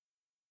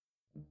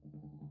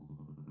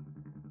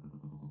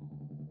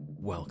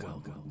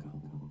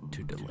Welcome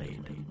to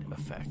Delayed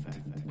Effect.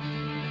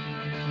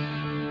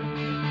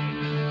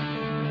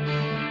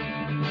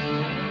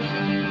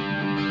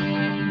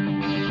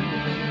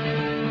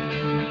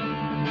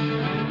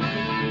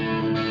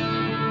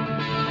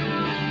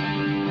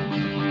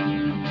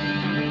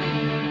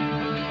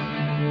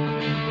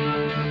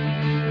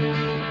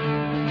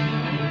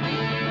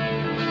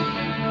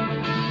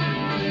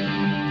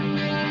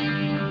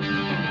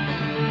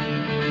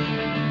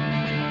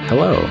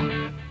 Hello.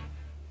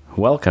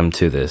 Welcome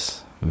to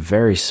this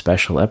very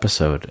special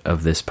episode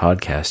of this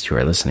podcast you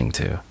are listening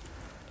to.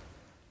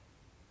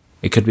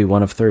 It could be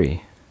one of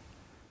three.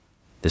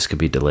 This could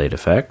be Delayed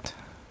Effect.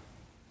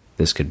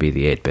 This could be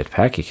the 8-Bit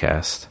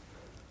Packycast.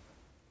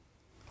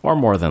 Or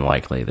more than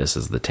likely, this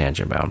is the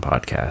Tangent Bound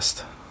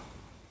Podcast.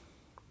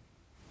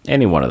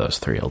 Any one of those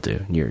three will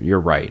do. You're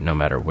right, no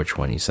matter which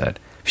one you said.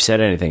 If you said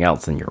anything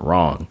else, then you're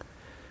wrong.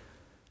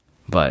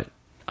 But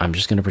I'm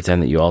just going to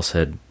pretend that you all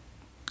said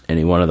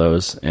any one of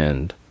those,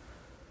 and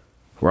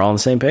we're all on the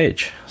same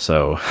page.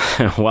 So,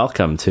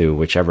 welcome to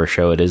whichever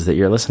show it is that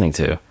you're listening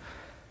to.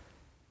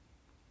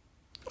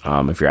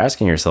 If you're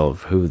asking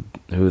yourself, who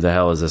the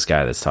hell is this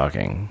guy that's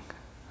talking?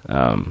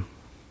 I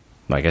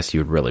guess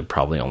you would really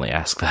probably only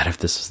ask that if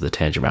this is the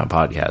Tangent Bound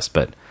Podcast.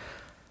 But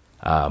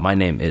my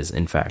name is,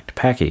 in fact,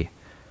 Packy.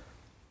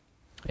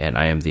 And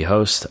I am the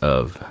host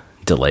of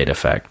Delayed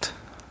Effect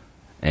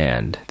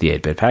and the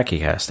 8-Bit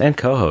Packycast and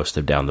co-host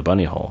of Down the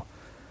Bunny Hole.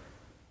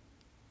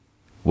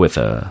 With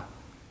a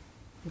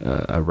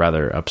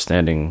rather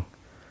upstanding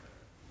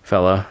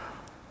fella,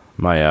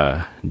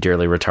 my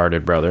dearly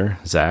retarded brother,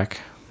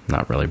 Zach.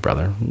 Not really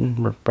brother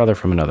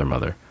from another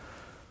mother.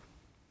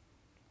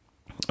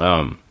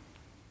 Who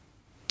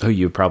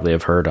you probably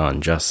have heard on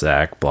Just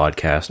Zach,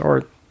 Blodcast,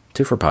 or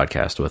Two for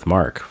Podcast with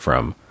Mark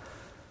from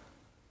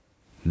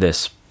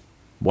this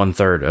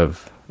 1/3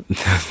 of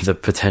the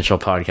potential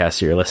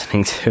podcast you're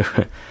listening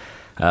to.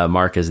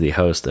 Mark is the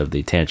host of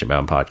the Tangent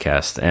Bound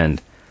Podcast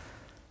and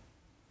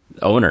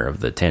owner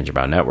of the Tangent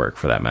Bound Network,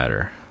 for that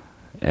matter,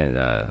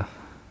 and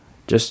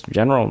just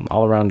general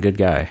all-around good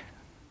guy,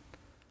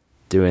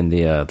 doing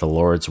the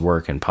Lord's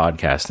work in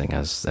podcasting,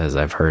 as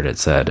I've heard it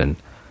said, and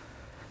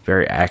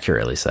very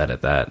accurately said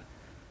at that.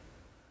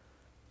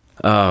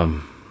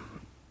 I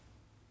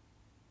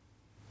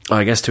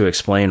guess to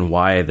explain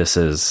why this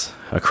is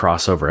a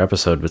crossover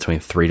episode between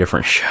three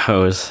different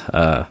shows.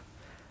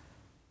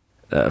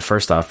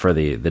 First off, for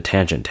the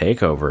Tangent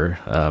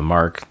Takeover,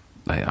 Mark,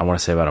 I want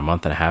to say about a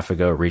month and a half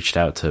ago, reached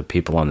out to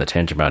people on the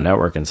Tangent Bound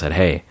Network and said,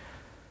 hey,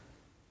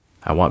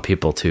 I want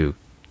people to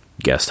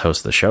guest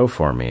host the show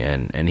for me.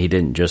 And he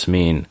didn't just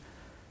mean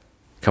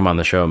come on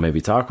the show and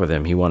maybe talk with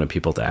him. He wanted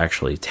people to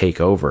actually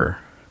take over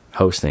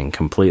hosting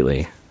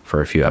completely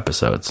for a few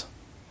episodes.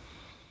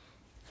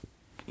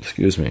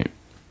 Excuse me.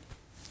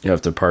 You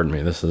have to pardon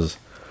me. This is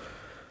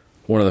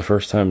one of the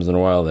first times in a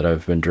while that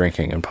I've been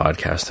drinking and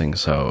podcasting.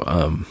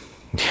 So,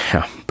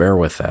 yeah, bear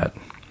with that.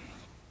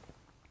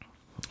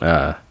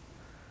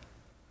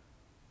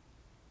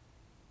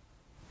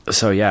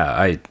 So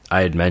yeah,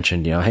 I had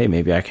mentioned, hey,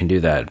 maybe I can do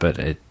that, but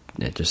it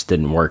just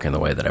didn't work in the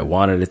way that I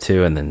wanted it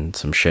to, and then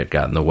some shit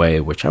got in the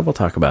way, which I will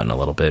talk about in a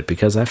little bit,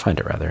 because I find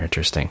it rather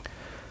interesting.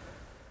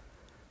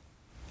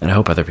 And I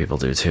hope other people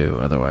do too,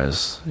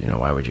 otherwise,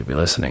 why would you be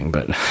listening?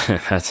 But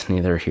that's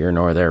neither here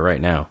nor there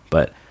right now.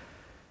 But,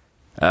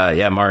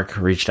 yeah, Mark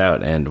reached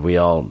out, and we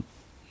all,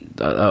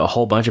 a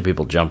whole bunch of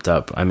people jumped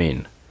up. I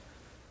mean,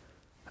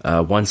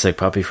 One Sick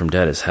Puppy from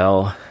Dead as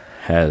Hell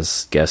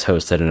has guest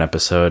hosted an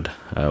episode.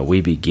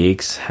 Weeby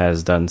Geeks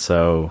has done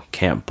so.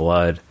 Camp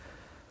Blood.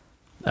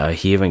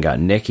 He even got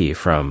Nikki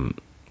from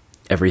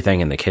Everything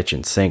in the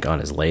Kitchen Sink on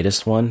his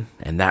latest one,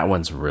 and that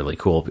one's really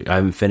cool. I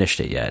haven't finished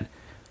it yet,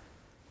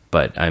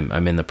 but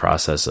I'm in the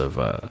process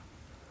of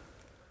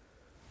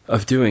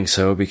doing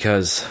so,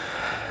 because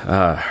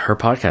her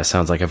podcast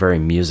sounds like a very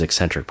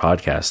music-centric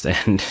podcast,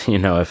 and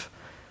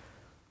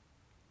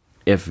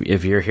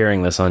if you're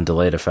hearing this on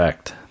Delayed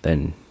Effect,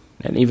 then,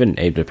 and even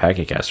 8-Bit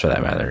Packycast for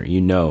that matter,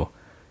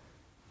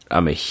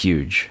 I'm a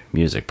huge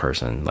music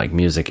person. Like,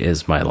 music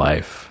is my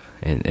life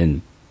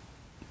in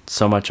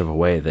so much of a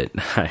way that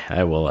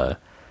I will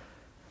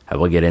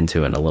get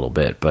into in a little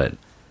bit. But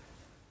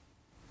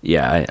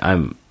yeah,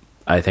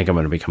 I think I'm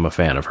going to become a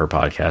fan of her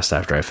podcast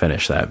after I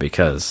finish that,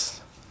 because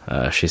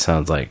she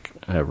sounds like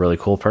a really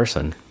cool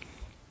person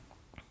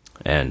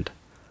and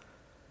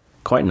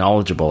quite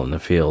knowledgeable in the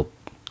field,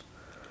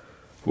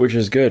 which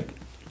is good.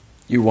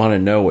 You want to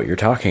know what you're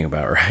talking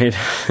about, right?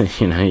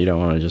 You don't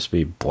want to just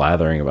be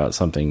blathering about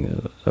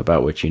something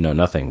about which you know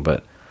nothing.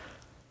 But,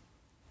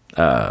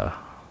 so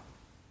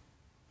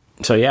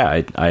yeah,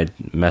 I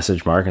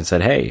messaged Mark and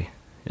said, hey,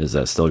 is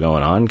that still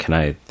going on? Can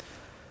I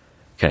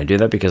do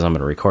that? Because I'm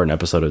going to record an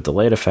episode of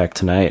Delayed Effect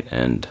tonight.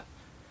 And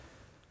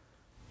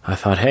I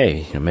thought,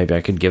 hey, maybe I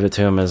could give it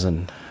to him as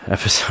an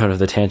episode of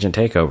the Tangent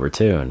Takeover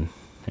too.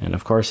 And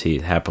of course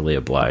he happily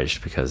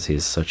obliged, because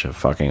he's such a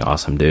fucking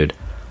awesome dude.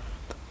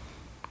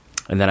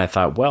 And then I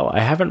thought, well, I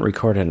haven't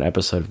recorded an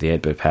episode of the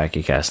 8-Bit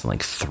Packycast in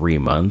like 3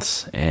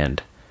 months,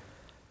 and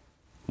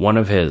one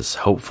of his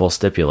hopeful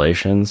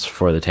stipulations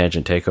for the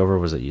Tangent Takeover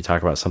was that you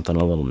talk about something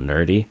a little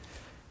nerdy.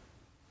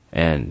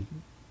 And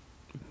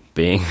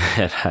being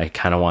that I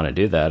kind of want to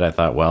do that, I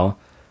thought, well,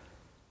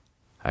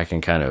 I can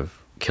kind of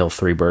kill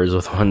 3 birds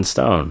with 1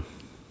 stone,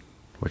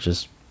 which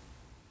is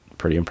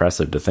pretty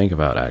impressive to think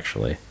about,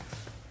 actually.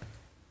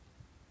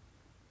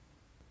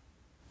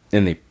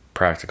 In the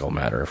practical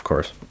matter, of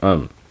course.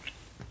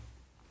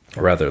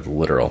 Rather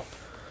literal.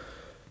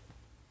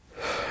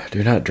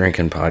 Do not drink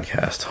and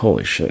podcast.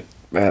 Holy shit.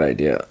 Bad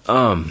idea.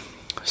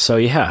 So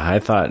yeah, I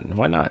thought,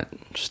 why not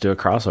just do a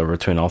crossover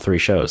between all 3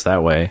 shows?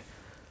 That way,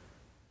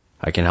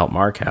 I can help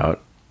Mark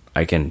out.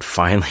 I can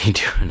finally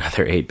do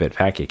another 8-Bit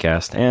Packet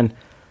Cast and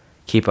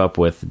keep up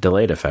with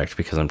Delayed Effect,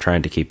 because I'm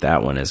trying to keep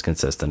that one as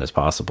consistent as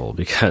possible.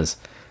 Because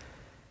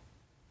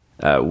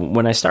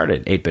when I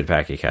started 8-Bit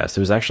Packet Cast,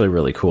 it was actually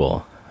really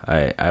cool.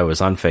 I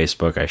was on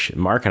Facebook.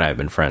 Mark and I have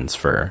been friends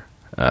for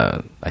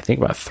I think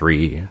about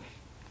 3-4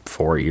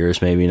 years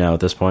maybe now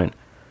at this point.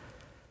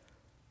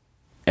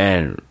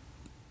 And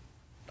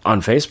on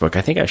Facebook,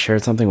 I think I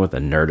shared something with a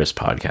Nerdist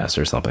podcast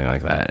or something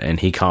like that, and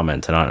he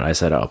commented on it. I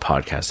said, "Oh,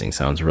 podcasting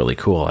sounds really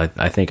cool.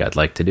 I think I'd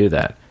like to do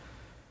that."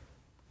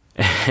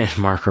 And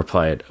Mark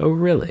replied, "Oh,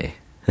 really?"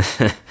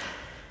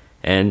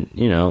 And,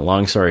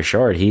 long story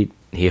short, he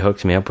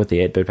hooked me up with the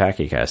 8-Bit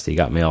Packet Cast. He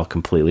got me all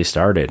completely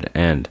started,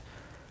 and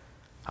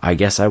I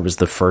guess I was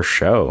the first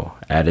show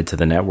added to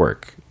the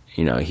network.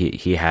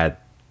 He had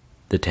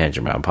the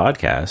Tangent Bound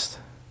podcast,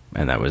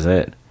 and that was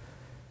it.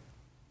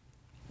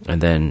 And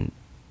then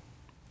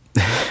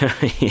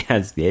he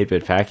has the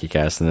 8-Bit Packet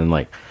Cast, and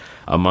then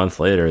a month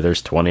later,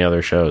 there's 20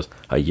 other shows.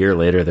 A year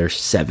later, there's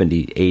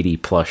 70, 80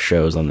 plus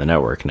shows on the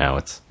network now.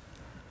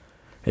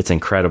 It's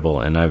incredible,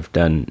 and I've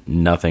done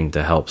nothing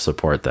to help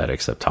support that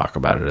except talk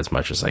about it as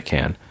much as I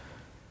can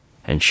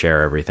and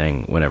share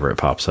everything whenever it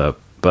pops up.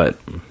 But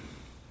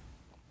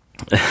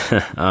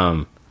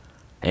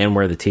and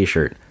wear the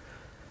t-shirt.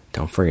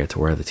 Don't forget to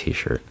wear the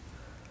t-shirt.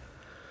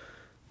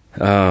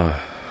 Oh,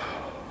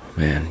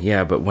 man.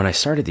 Yeah, but when I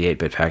started the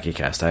 8-Bit Packet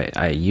Cast,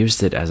 I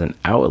used it as an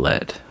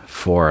outlet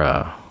for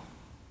all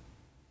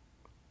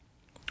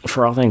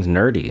things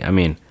nerdy. I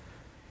mean,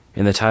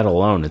 in the title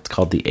alone, it's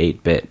called the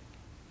 8-Bit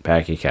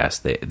Packet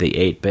Cast. The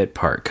 8-bit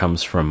part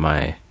comes from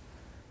my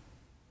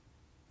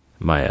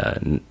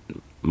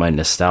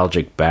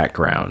nostalgic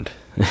background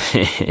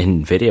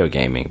in video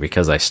gaming,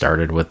 because I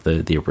started with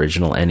the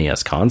original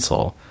NES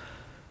console,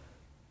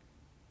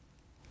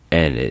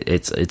 and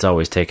it's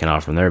always taken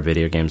off from there.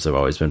 Video games have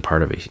always been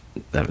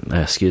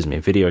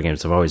video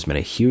games have always been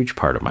a huge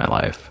part of my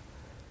life.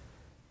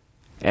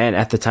 And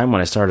at the time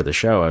when I started the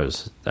show,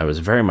 I was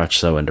very much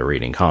so into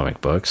reading comic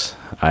books.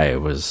 I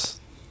was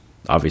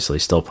obviously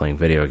still playing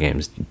video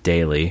games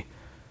daily,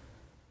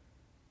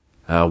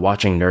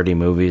 watching nerdy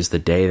movies the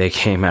day they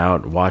came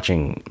out,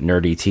 watching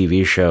nerdy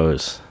TV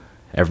shows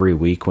every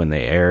week when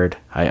they aired.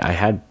 I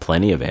had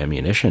plenty of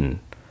ammunition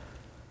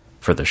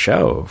for the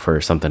show, for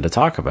something to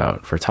talk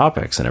about, for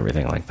topics and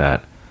everything like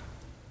that.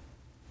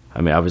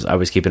 I mean, I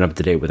was keeping up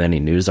to date with any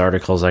news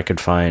articles I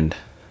could find,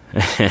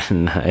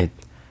 and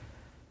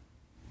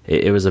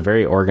it was a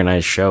very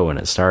organized show when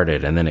it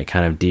started, and then it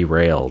kind of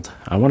derailed.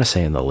 I want to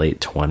say in the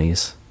late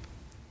 20s,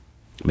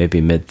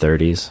 maybe mid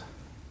 30s,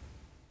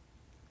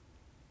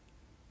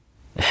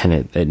 and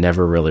it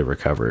never really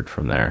recovered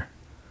from there,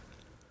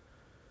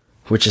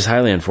 which is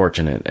highly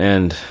unfortunate.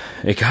 And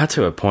it got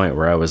to a point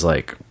where I was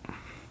like,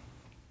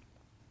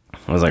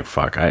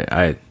 fuck,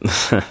 I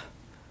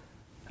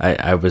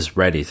was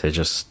ready to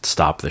just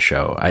stop the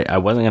show. I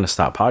wasn't going to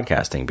stop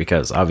podcasting,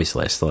 because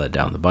obviously I still had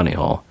Down the Bunny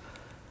Hole.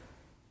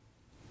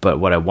 But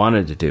what I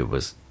wanted to do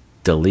was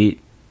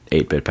delete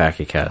 8-Bit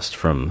Packet Cast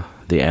from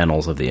the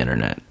annals of the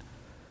internet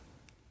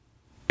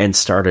and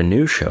start a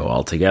new show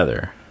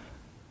altogether.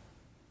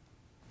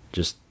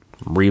 Just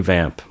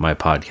revamp my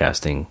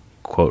podcasting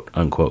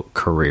quote-unquote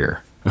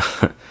career.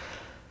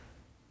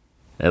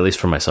 At least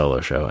for my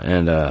solo show.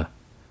 And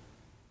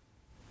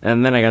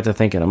then I got to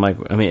thinking,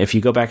 if you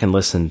go back and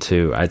listen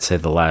to, I'd say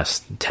the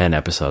last 10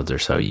 episodes or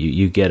so,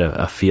 you get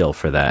a feel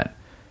for that.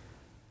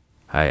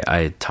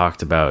 I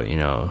talked about,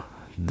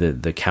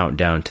 the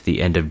countdown to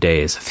the end of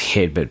days of the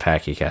 8-Bit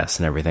Packet Cast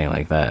and everything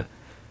like that.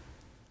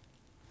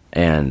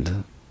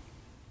 And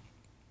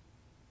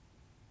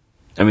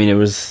I mean, it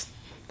was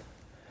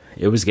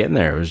getting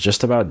there. It was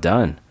just about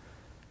done.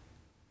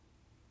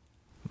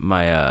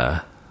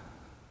 My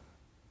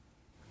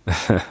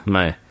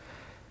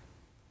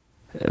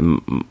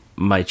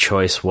my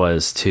choice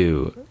was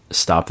to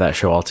stop that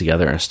show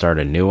altogether and start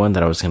a new one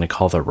that I was going to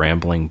call The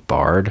Rambling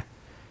Bard.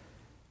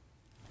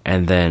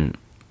 And then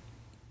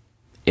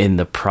in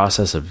the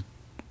process of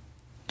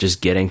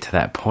just getting to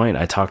that point,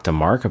 I talked to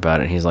Mark about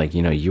it, and he's like,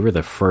 you were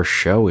the first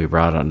show we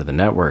brought onto the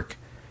network.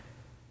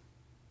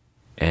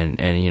 And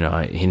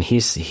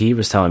he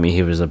was telling me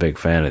he was a big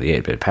fan of the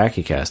 8-Bit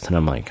Packet Cast, and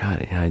I'm like,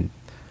 God,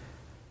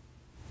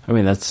 I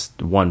mean, that's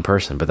one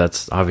person, but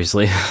that's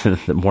obviously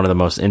one of the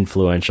most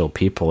influential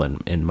people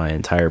in my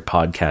entire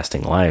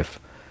podcasting life.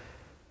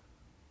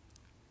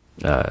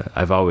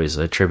 I've always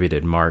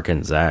attributed Mark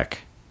and Zach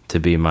to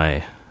be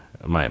my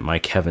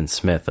Kevin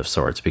Smith of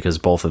sorts, because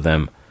both of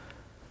them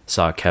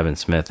saw Kevin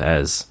Smith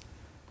as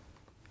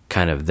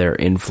kind of their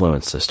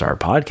influence to start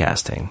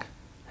podcasting.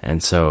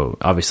 And so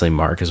obviously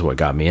Mark is what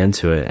got me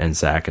into it, and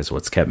Zach is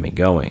what's kept me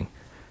going.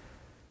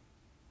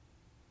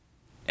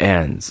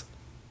 And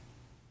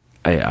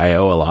I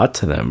owe a lot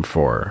to them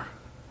for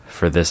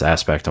this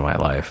aspect of my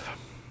life.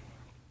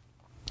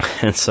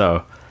 And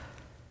so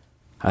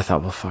I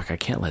thought, well, fuck, I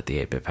can't let the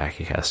 8-Bit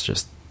Packagecast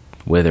just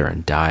wither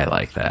and die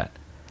like that.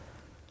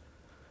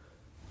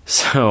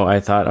 So I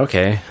thought,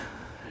 okay,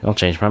 I'll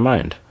change my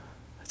mind.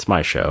 It's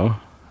my show.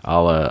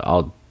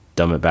 I'll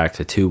dumb it back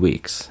to 2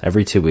 weeks.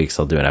 Every 2 weeks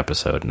I'll do an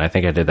episode, and I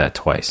think I did that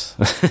twice.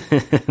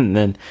 and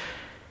then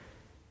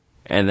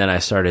I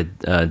started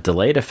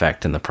Delayed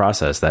Effect in the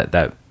process. That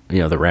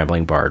the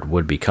Rambling Bard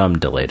would become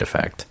Delayed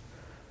Effect.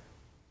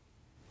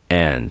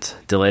 And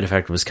Delayed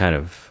Effect was kind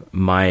of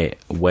my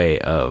way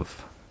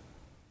of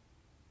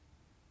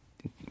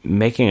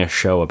making a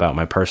show about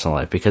my personal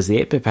life, because the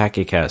 8-Bit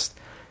Packagecast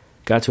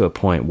got to a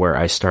point where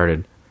I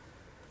started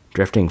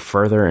drifting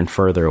further and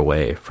further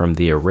away from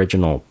the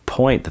original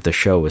point that the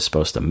show was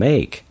supposed to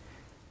make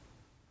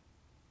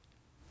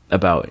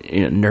about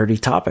nerdy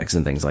topics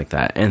and things like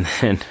that. And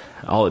then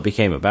all it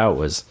became about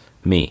was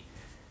me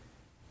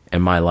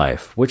and my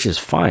life, which is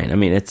fine. I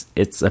mean,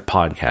 it's a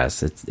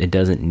podcast. It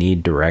doesn't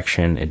need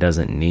direction. It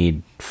doesn't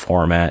need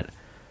format.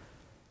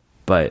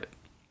 But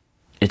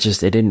it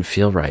didn't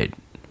feel right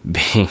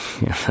being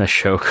a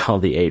show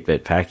called the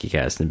 8-Bit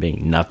Packagecast and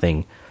being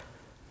nothing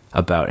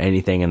about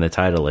anything in the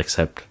title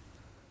except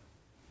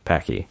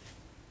Packy.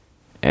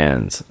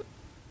 And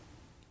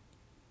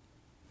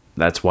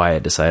that's why I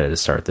decided to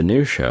start the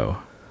new show,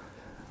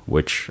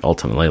 which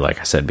ultimately, like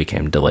I said,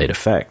 became Delayed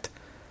Effect.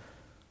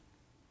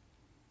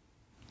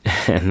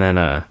 And then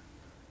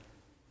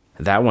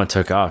that one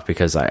took off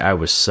because I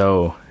was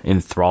so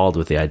enthralled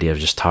with the idea of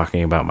just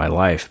talking about my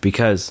life,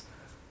 because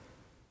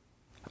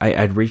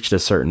I'd reached a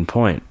certain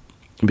point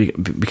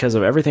because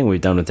of everything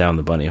we've done with Down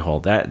the Bunny Hole.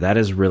 That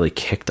has really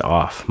kicked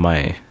off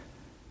my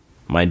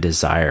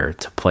desire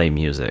to play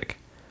music.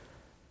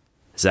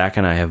 Zach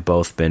and I have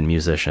both been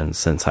musicians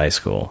since high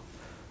school.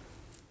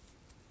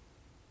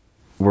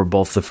 We're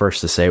both the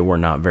first to say we're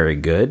not very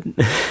good.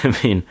 I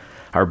mean,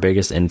 our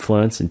biggest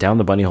influence, Down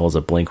the Bunny Hole, is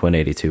a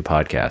Blink-182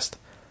 podcast.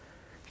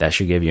 That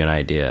should give you an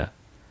idea.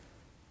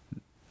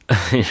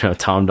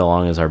 Tom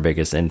DeLonge is our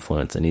biggest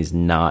influence, and he's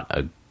not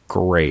a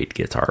great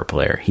guitar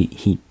player.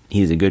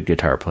 He's a good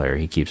guitar player.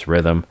 He keeps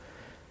rhythm,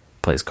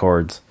 plays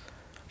chords,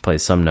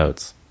 plays some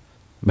notes,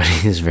 but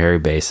he's very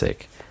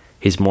basic.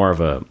 He's more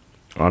of a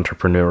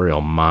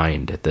entrepreneurial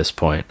mind at this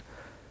point,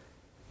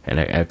 and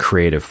a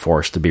creative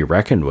force to be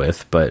reckoned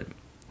with. But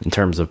in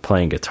terms of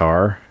playing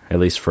guitar, at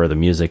least for the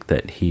music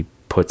that he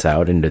puts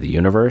out into the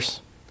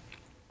universe,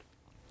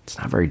 it's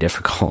not very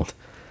difficult.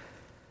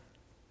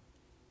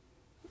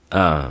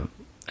 And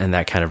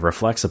that kind of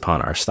reflects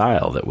upon our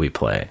style that we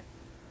play.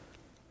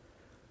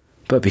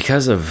 But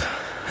because of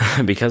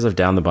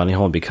Down the Bunny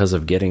Hole, and because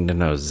of getting to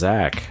know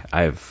Zach,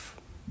 I've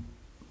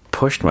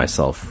pushed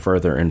myself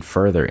further and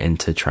further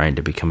into trying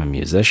to become a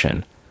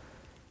musician.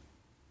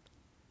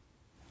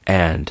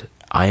 And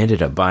I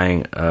ended up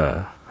buying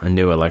a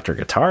new electric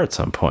guitar at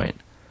some point.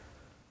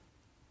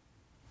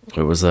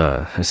 It was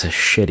a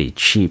shitty,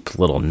 cheap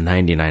little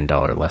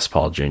 $99 Les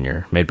Paul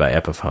Jr. made by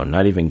Epiphone.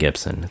 Not even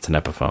Gibson. It's an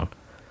Epiphone.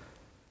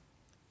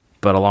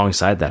 But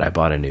alongside that, I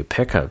bought a new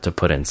pickup to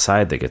put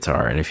inside the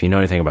guitar. And if you know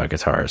anything about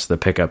guitars, the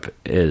pickup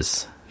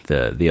is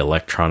the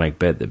electronic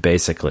bit that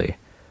basically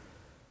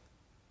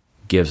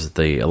gives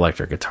the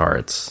electric guitar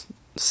its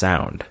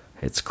sound,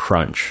 its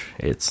crunch,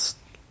 its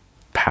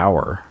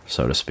power,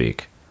 so to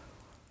speak.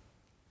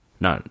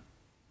 Not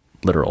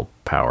literal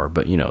power,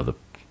 but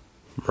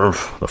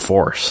the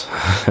force.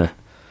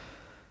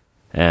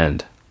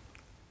 And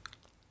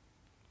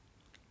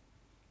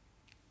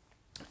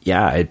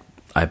yeah,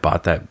 I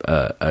bought that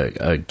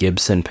a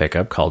Gibson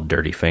pickup called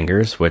Dirty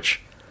Fingers,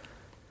 which,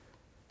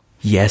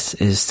 yes,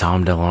 is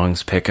Tom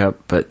DeLonge's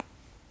pickup, but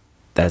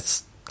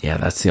that's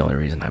the only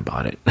reason I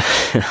bought it.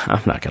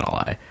 I'm not gonna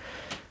lie.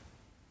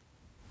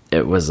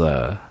 It was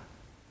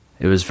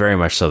very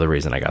much so the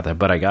reason I got that,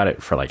 but I got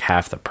it for like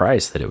half the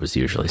price that it was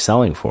usually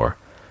selling for.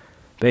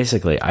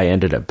 Basically, I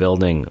ended up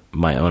building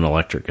my own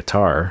electric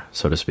guitar,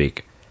 so to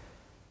speak,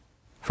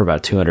 for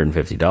about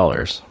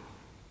 $250.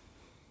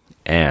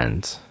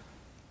 And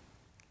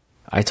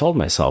I told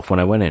myself when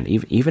I went in,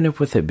 even if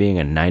with it being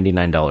a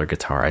 $99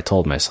 guitar, I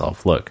told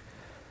myself, look,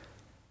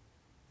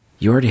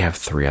 you already have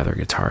 3 other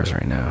guitars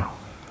right now.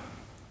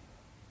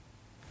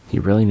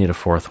 You really need a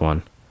 4th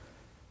one.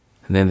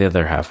 And then the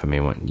other half of me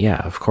went,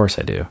 yeah, of course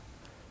I do.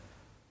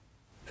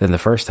 Then the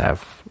first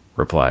half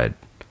replied,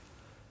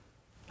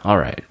 all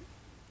right,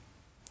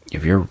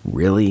 if you're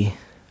really,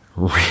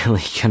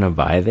 really gonna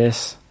buy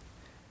this,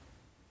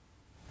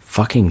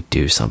 fucking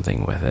do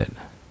something with it.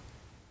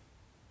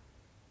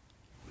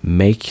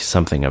 Make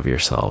something of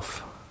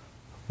yourself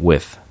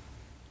with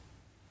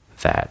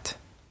that.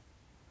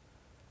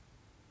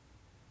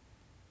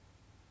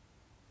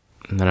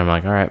 And then I'm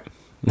like, all right,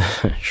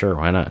 sure,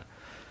 why not?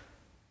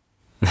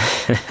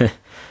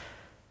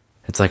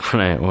 It's like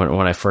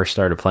when I first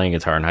started playing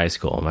guitar in high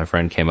school, my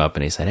friend came up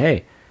and he said,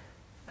 hey,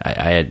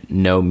 I had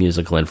no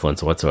musical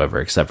influence whatsoever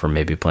except for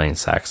maybe playing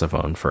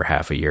saxophone for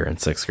half a year in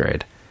 6th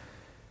grade.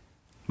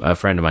 A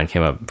friend of mine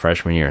came up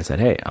freshman year and said,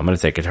 hey, I'm going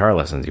to take guitar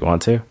lessons. You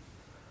want to?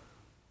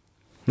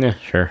 Yeah,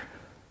 sure.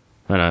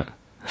 Why not?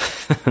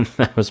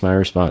 That was my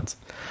response.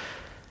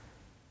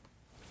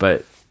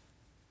 But,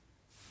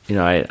 you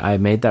know, I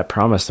made that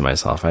promise to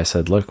myself. I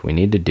said, look, we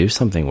need to do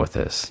something with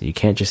this. You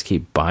can't just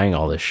keep buying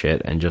all this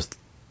shit and just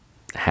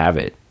have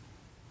it.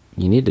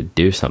 You need to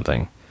do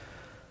something.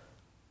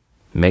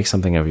 Make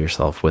something of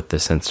yourself with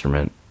this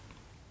instrument.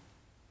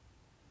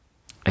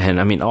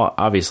 And I mean,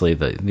 obviously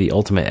the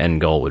ultimate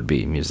end goal would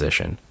be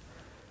musician.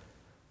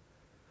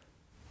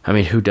 I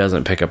mean, who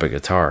doesn't pick up a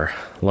guitar,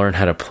 learn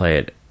how to play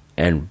it,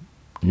 and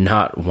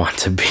not want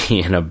to be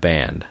in a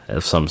band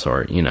of some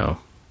sort, you know?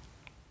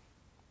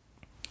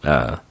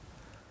 But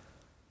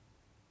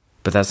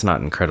that's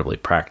not incredibly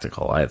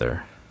practical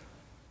either.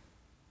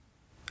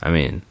 I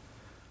mean,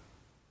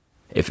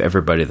 if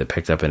everybody that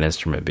picked up an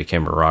instrument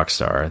became a rock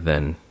star,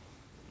 then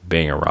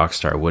being a rock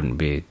star wouldn't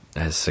be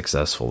as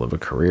successful of a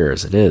career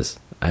as it is.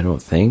 I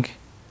don't think.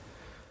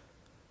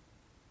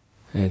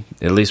 It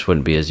at least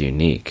wouldn't be as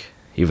unique,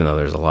 even though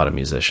there's a lot of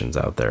musicians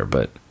out there,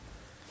 but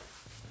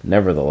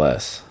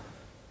nevertheless,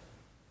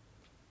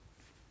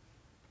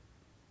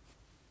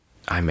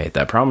 I made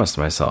that promise to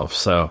myself,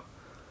 so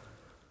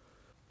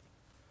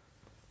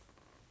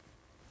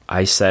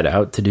I set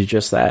out to do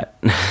just that.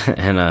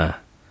 And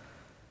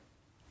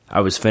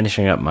I was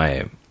finishing up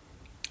my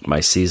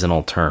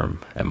seasonal term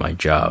at my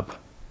job,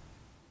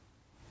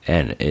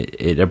 and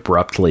it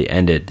abruptly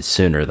ended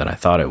sooner than I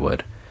thought it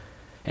would.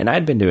 And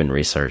I'd been doing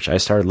research. I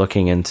started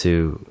looking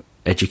into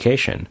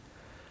education.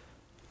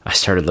 I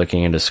started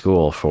looking into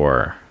school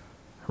for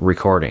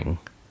recording.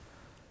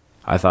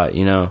 I thought,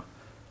 you know,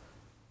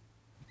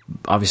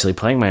 obviously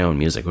playing my own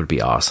music would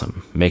be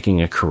awesome.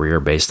 Making a career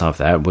based off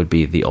that would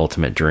be the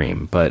ultimate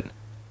dream. But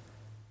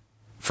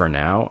for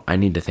now, I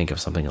need to think of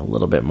something a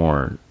little bit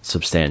more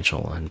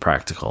substantial and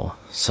practical.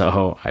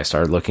 So I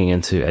started looking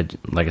into,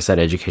 like I said,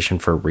 education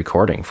for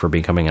recording, for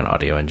becoming an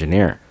audio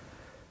engineer.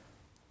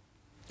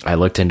 I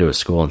looked into a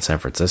school in San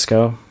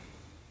Francisco.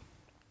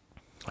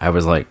 I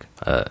was like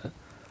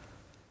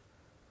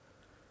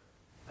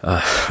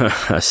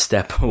a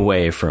step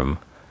away from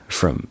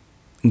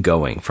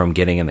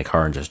getting in the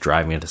car and just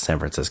driving into San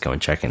Francisco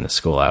and checking the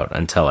school out,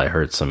 until I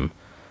heard some,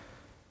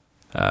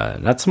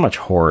 not so much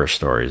horror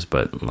stories,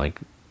 but like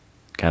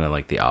kind of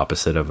like the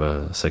opposite of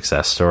a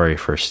success story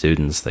for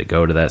students that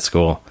go to that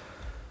school.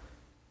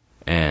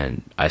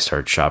 And I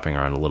started shopping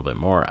around a little bit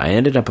more. I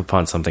ended up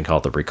upon something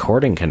called the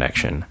Recording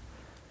Connection,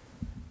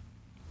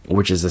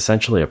 which is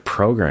essentially a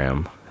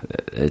program.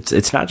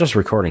 It's not just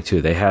recording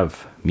too. They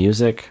have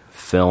music,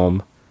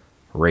 film,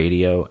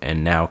 radio,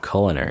 and now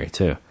culinary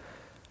too.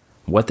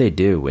 What they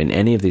do in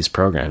any of these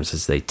programs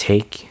is they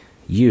take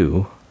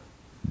you,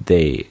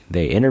 they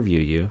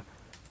interview you,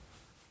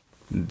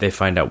 they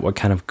find out what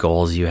kind of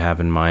goals you have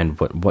in mind,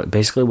 what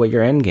basically what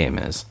your end game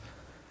is.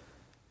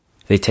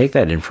 They take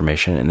that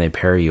information and they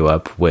pair you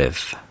up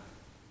with,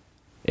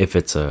 if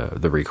it's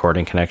the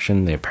Recording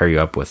Connection, they pair you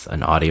up with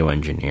an audio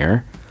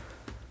engineer.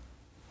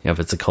 You know, if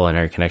it's a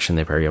culinary connection,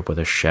 they pair you up with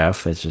a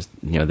chef. It's just,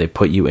 you know, they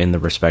put you in the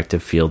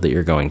respective field that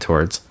you're going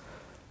towards.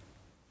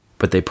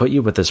 But they put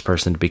you with this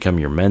person to become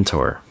your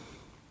mentor.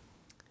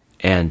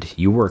 And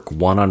you work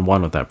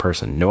one-on-one with that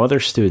person. No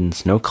other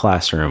students, no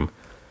classroom.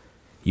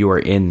 You are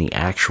in the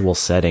actual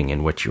setting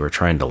in which you are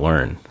trying to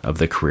learn, of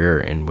the career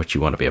in which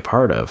you want to be a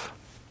part of.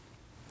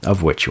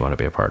 Of which you want to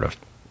be a part of.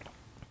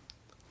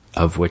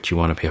 Of which you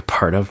want to be a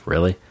part of,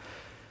 really?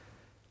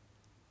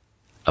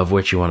 Of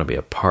which you want to be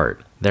a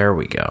part. There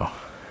we go.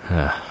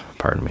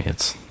 Pardon me,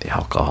 it's the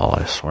alcohol,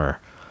 I swear.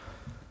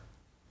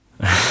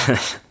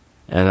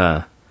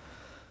 And,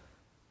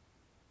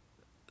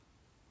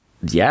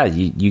 yeah,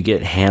 you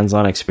get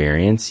hands-on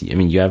experience. I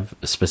mean, you have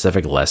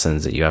specific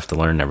lessons that you have to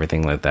learn and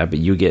everything like that, but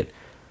you get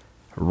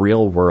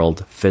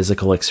real-world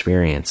physical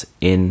experience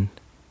in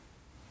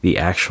the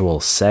actual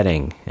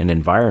setting and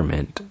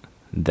environment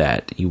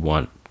that you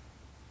want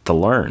to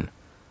learn.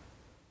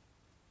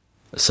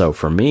 So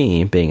for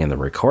me, being in the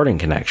Recording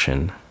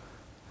Connection,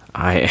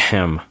 I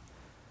am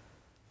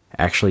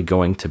actually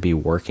going to be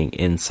working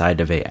inside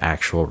of a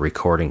actual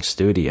recording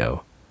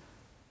studio.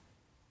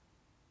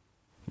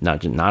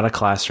 Not a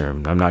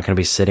classroom. I'm not going to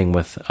be sitting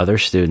with other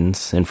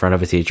students in front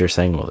of a teacher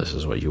saying, well, this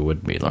is what you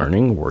would be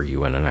learning. Were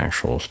you in an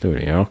actual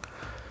studio?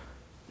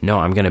 No,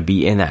 I'm going to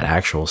be in that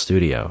actual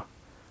studio.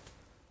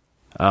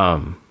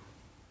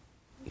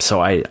 So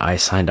I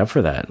signed up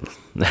for that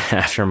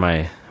after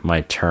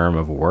my term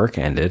of work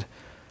ended.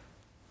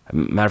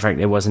 Matter of fact,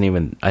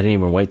 I didn't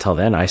even wait till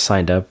then. I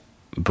signed up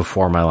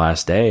before my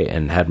last day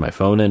and had my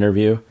phone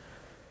interview.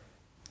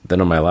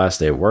 Then on my last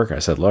day of work, I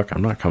said, look,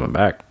 I'm not coming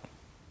back.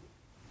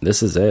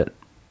 This is it.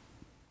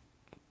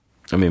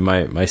 I mean,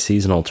 my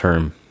seasonal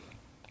term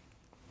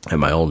at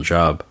my old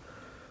job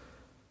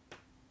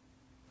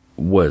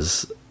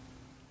was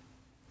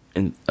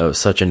of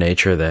such a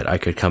nature that I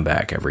could come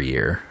back every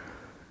year.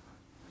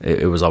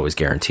 It was always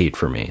guaranteed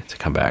for me to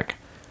come back.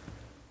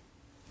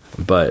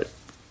 But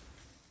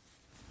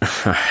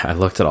I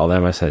looked at all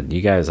them. I said,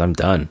 "You guys, I'm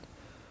done.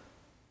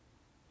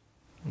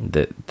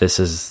 This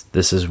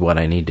is what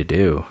I need to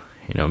do."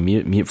 You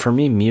know, for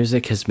me,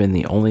 music has been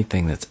the only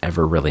thing that's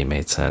ever really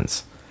made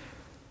sense.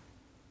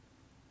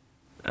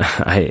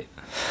 I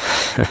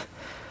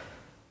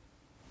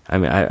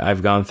mean,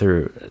 I've gone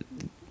through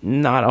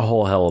not a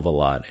whole hell of a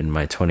lot in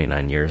my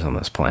 29 years on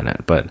this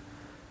planet, but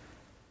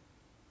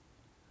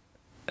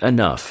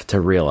enough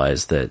to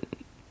realize that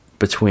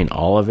between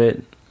all of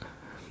it,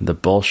 the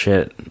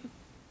bullshit,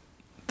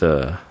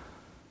 the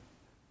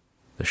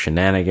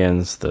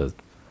shenanigans, the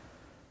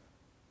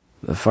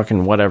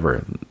fucking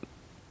whatever,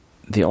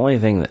 the only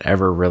thing that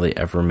ever really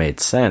ever made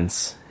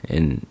sense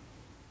in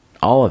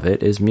all of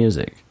it is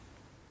music.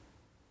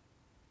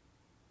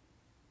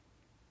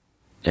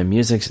 And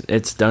music,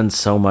 it's done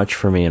so much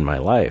for me in my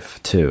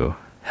life to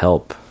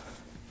help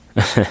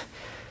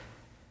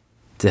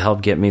to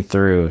help get me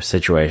through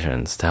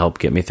situations, to help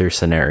get me through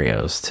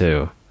scenarios,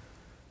 to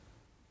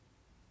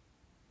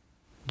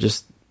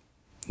just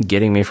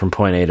getting me from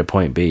point A to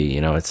point B.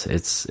 You know,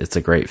 it's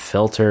a great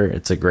filter,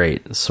 it's a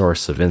great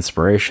source of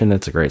inspiration,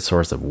 it's a great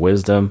source of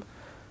wisdom.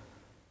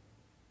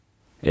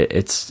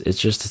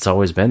 It's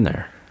always been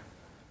there.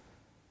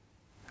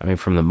 I mean,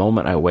 from the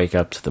moment I wake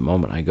up to the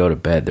moment I go to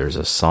bed, there's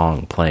a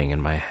song playing in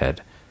my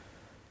head.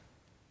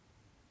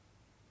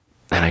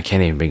 And I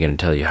can't even begin to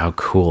tell you how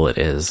cool it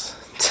is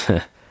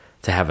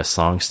to have a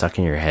song stuck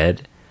in your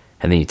head,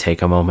 and then you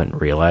take a moment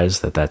and realize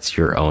that that's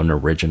your own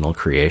original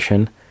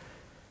creation.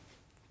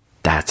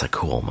 That's a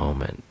cool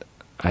moment.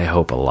 I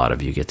hope a lot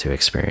of you get to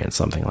experience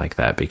something like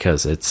that,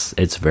 because it's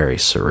very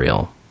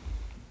surreal.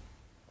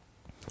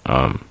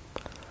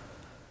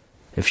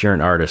 If you're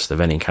an artist of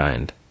any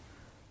kind,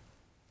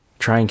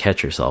 try and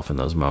catch yourself in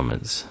those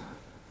moments.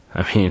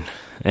 I mean,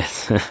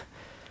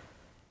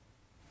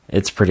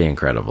 it's pretty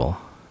incredible.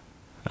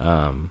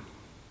 But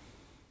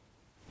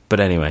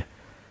anyway,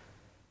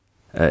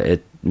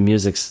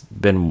 music's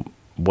been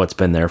what's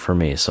been there for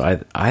me. So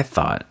I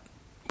thought,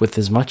 with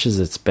as much as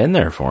it's been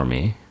there for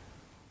me,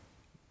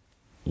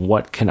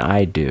 what can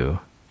I do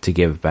to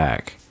give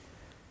back?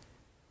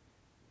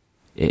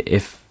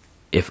 If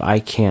I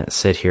can't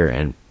sit here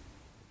and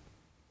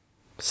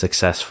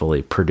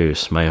successfully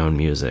produce my own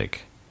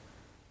music,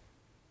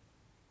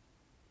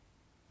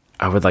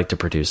 I would like to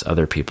produce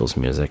other people's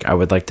music. I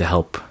would like to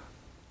help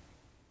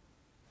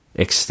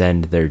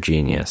extend their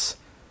genius,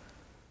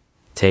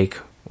 take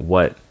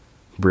what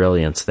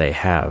brilliance they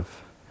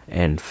have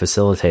and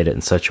facilitate it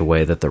in such a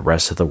way that the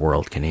rest of the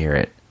world can hear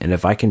it. And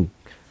if I can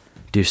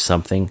do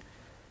something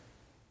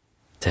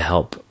to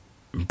help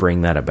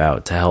bring that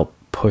about, to help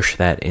push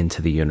that into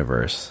the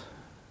universe,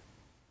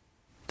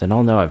 then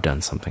I'll know I've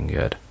done something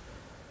good.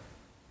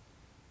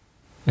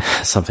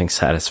 Something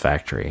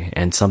satisfactory,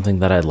 and something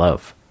that I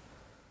love.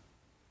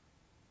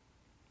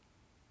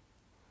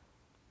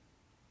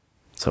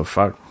 So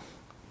fuck,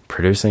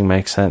 producing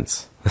makes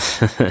sense.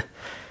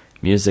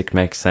 Music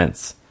makes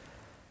sense.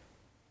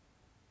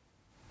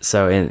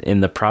 So in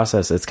the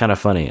process, it's kind of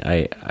funny.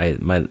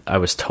 I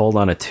was told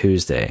on a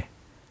Tuesday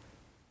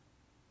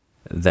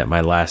that my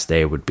last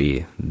day would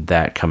be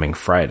that coming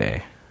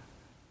Friday,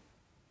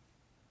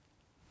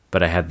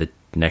 but I had the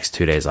next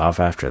 2 days off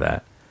after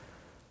that.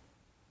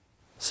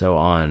 So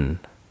on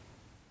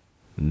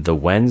the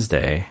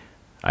Wednesday,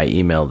 I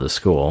emailed the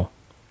school.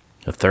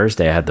 The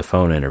Thursday, I had the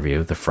phone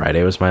interview. The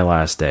Friday was my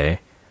last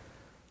day.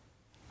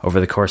 Over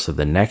the course of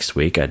the next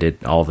week, I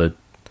did all the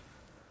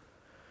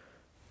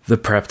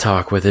prep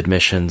talk with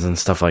admissions and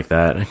stuff like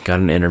that.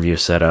 Got an interview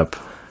set up.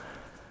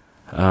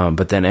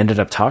 But then ended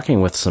up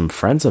talking with some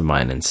friends of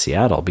mine in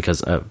Seattle,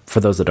 because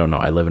for those that don't know,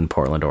 I live in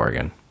Portland,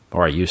 Oregon.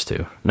 Or I used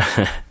to.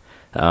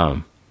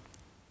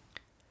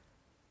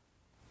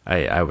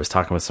 I was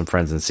talking with some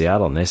friends in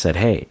Seattle, and they said,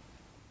 "Hey,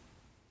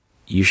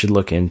 you should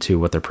look into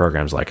what their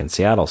program's like in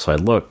Seattle." So I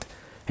looked,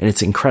 and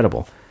it's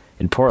incredible.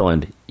 In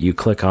Portland, you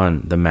click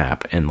on the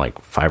map, and like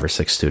 5 or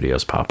 6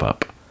 studios pop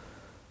up.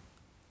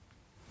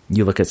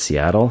 You look at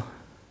Seattle,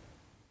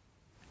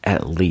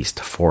 at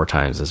least 4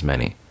 times as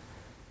many.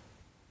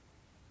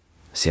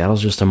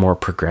 Seattle's just a more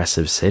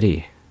progressive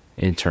city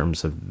in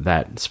terms of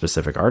that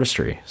specific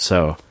artistry.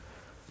 So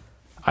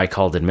I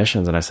called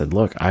admissions, and I said,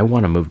 "Look, I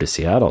want to move to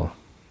Seattle.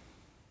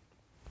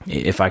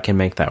 If I can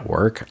make that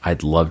work,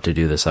 I'd love to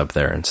do this up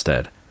there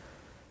instead."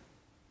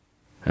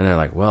 And they're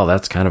like, "Well,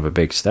 that's kind of a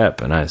big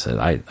step." And I said,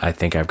 I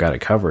think I've got it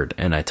covered.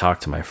 And I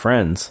talked to my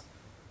friends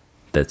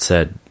that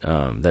said,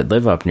 that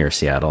live up near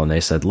Seattle, and they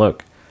said,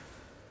 "Look,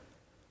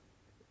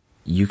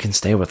 you can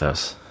stay with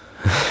us.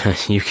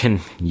 you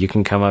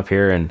can come up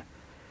here and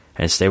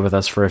stay with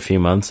us for a few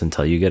months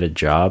until you get a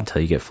job,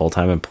 until you get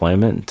full-time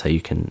employment, until you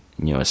can,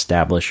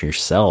 establish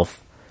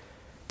yourself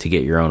to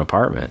get your own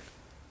apartment."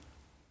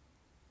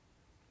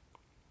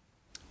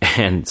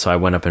 And so I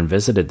went up and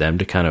visited them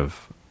to kind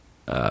of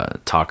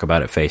talk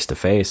about it face to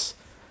face.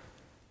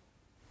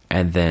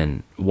 And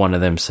then one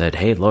of them said,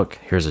 hey, look,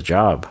 here's a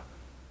job.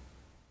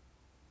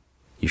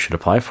 You should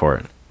apply for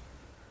it.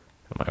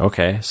 I'm like,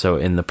 okay. So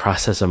in the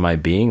process of my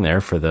being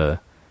there for the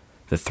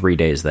 3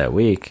 days that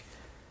week,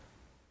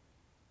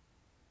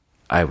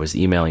 I was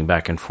emailing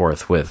back and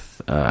forth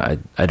with, I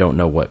don't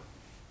know what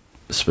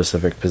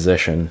specific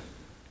position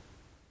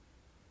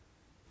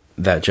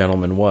that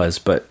gentleman was,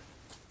 but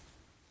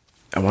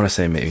I want to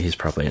say maybe he's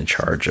probably in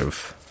charge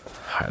of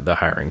the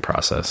hiring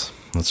process.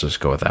 Let's just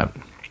go with that.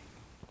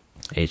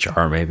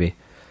 HR maybe.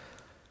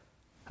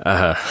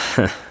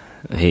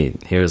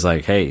 He was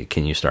like, hey,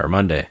 can you start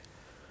Monday?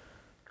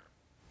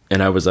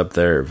 And I was up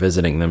there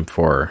visiting them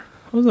for,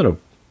 what was it, a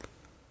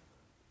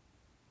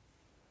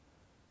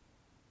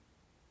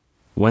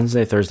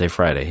Wednesday, Thursday,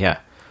 Friday? Yeah,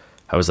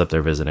 I was up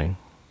there visiting.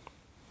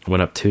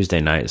 Went up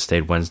Tuesday night,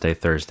 stayed Wednesday,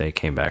 Thursday,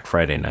 came back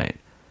Friday night.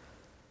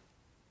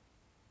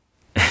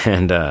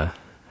 And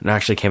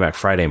actually came back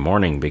Friday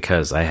morning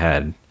because I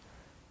had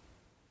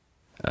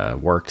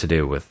work to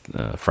do with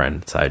a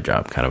friend, side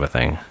job kind of a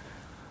thing.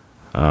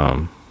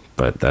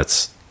 But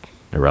that's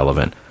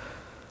irrelevant.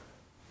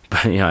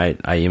 But you know,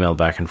 I emailed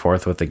back and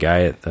forth with the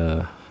guy at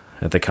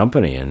the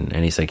company, and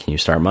he said, "Can you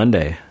start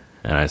Monday?"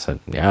 And I said,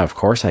 "Yeah, of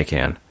course I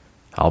can.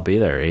 I'll be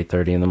there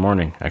 8:30 in the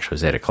morning." Actually,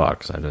 it was 8 o'clock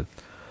because I had to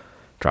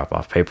drop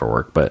off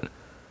paperwork. But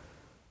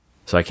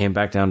so I came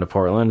back down to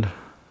Portland,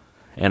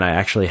 and I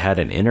actually had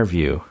an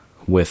interview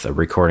with a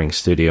recording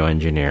studio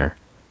engineer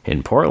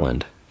in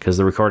Portland, because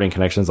the Recording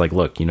Connection's like,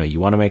 look, you know, you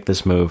want to make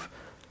this move,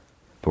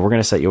 but we're going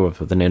to set you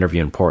up with an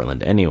interview in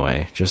Portland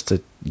anyway, just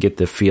to get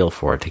the feel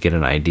for it, to get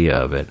an idea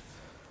of it,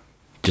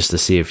 just to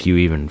see if you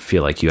even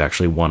feel like you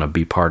actually want to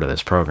be part of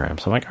this program.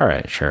 So I'm like, all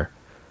right, sure.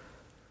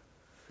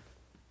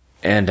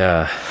 And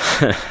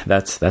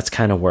that's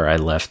kind of where I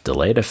left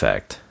Delayed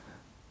Effect.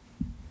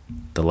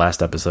 The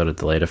last episode of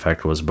Delayed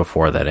Effect was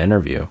before that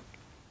interview.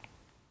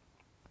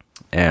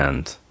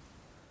 And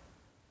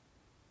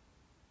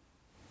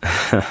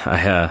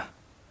I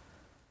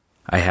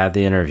had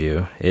the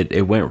interview.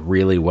 It went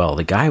really well.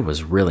 The guy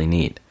was really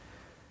neat.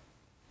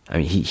 I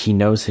mean, he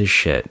knows his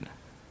shit.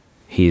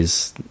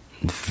 He's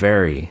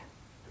very,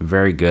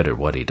 very good at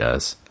what he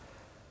does.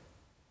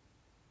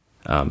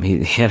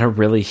 He had a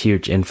really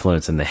huge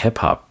influence in the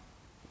hip-hop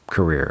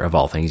career, of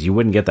all things. You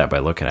wouldn't get that by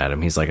looking at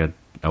him. He's like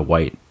a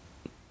white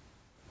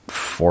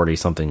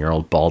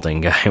 40-something-year-old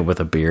balding guy with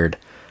a beard.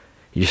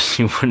 You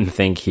wouldn't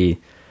think he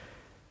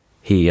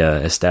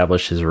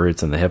established his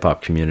roots in the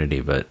hip-hop community,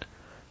 but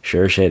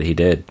sure shit, he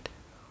did.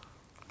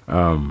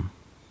 And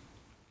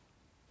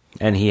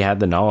he had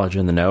the knowledge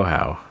and the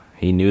know-how.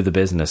 He knew the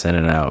business in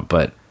and out,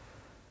 but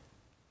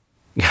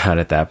God,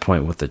 at that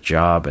point with the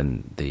job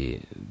and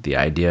the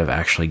idea of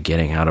actually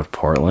getting out of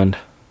Portland,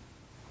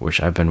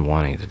 which I've been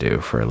wanting to do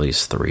for at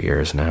least 3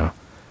 years now,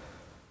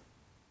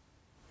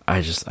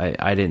 I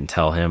didn't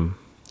tell him.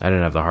 I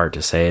didn't have the heart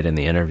to say it in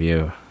the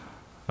interview.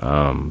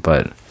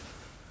 But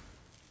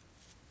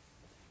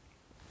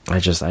I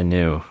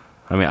knew.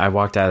 I mean, I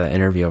walked out of that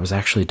interview, I was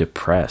actually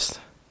depressed,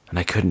 and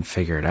I couldn't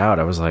figure it out.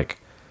 I was like,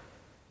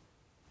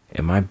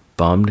 am I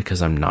bummed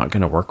because I'm not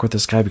going to work with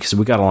this guy? Because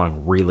we got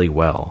along really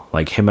well.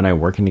 Like, him and I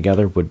working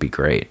together would be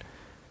great.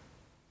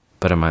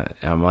 But am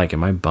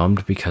I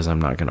bummed because I'm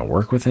not going to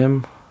work with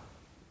him?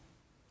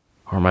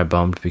 Or am I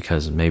bummed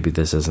because maybe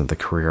this isn't the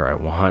career I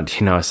want?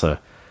 You know, so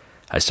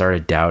I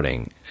started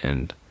doubting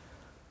and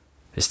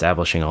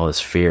establishing all this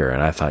fear,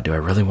 and I thought, do I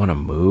really want to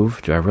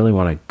move? Do I really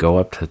want to go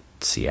up to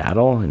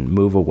Seattle and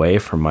move away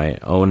from my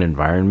own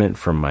environment,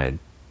 from my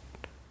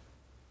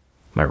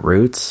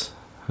roots?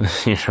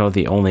 You know,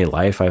 the only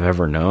life I've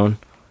ever known.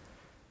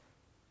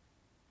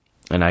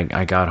 And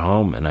I got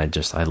home and I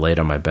laid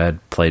on my bed,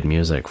 played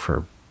music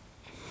for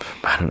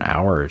about an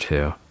hour or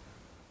two,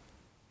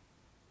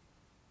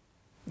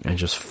 and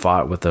just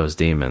fought with those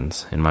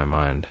demons in my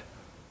mind.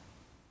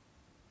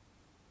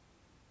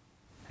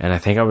 And I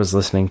think I was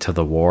listening to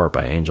The War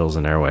by Angels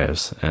and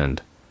Airwaves,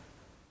 and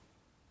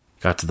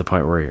got to the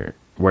point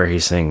where he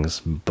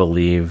sings,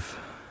 "Believe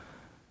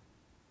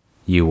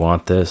you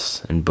want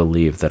this, and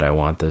believe that I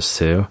want this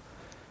too."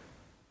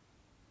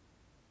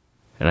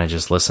 And I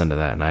just listened to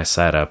that, and I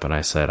sat up and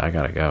I said, I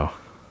gotta go.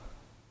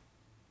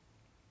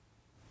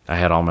 I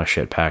had all my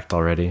shit packed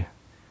already,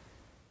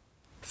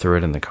 threw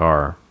it in the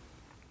car,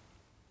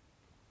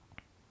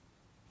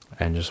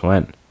 and just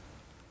went.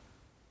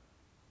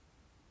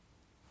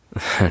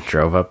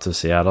 Drove up to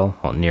Seattle,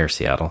 well, near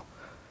Seattle,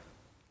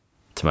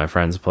 to my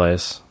friend's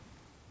place.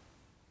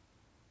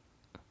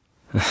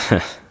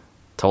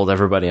 Told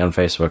everybody on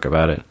Facebook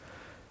about it,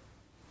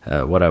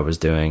 what I was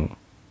doing.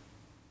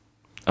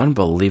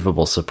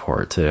 Unbelievable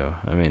support too.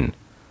 I mean,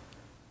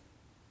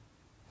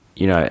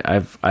 you know,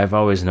 I've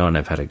always known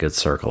I've had a good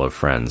circle of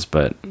friends,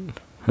 but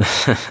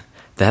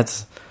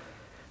that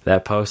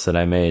post that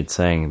I made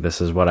saying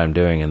this is what I'm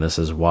doing and this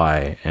is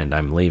why, and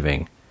I'm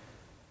leaving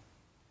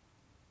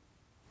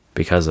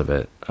because of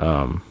it.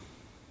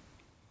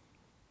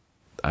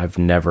 I've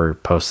never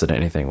posted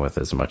anything with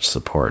as much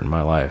support in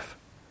my life.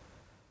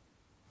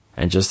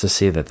 And just to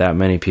see that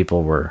many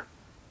people were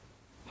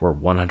were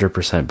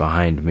 100%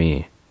 behind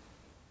me.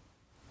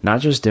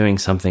 Not just doing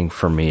something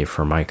for me,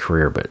 for my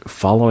career, but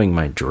following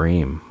my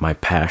dream, my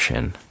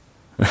passion.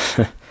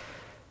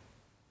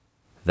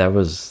 That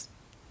was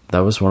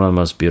one of the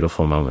most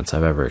beautiful moments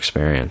I've ever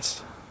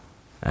experienced.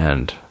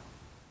 And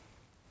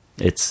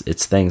it's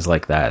things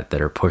like that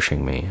are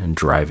pushing me and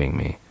driving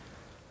me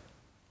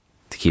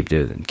to keep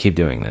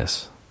doing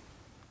this.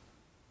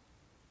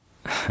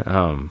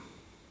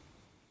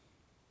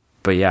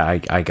 But yeah,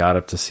 I got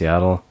up to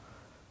Seattle,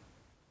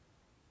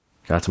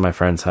 got to my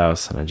friend's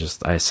house, and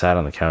I sat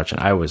on the couch, and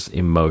I was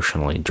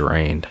emotionally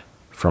drained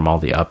from all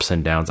the ups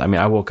and downs. I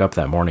mean, I woke up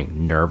that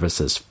morning nervous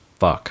as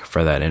fuck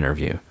for that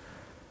interview.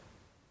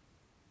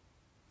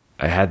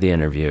 I had the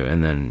interview,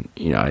 and then,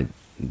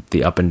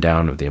 the up and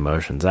down of the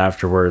emotions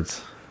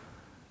afterwards,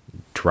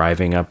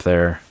 driving up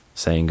there,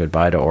 saying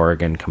goodbye to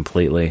Oregon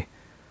completely,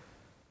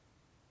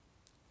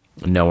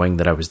 knowing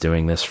that I was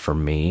doing this for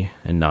me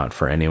and not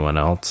for anyone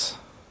else.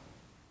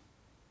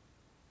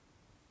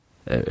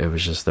 It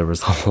was just, there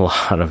was a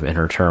lot of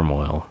inner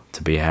turmoil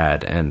to be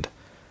had, and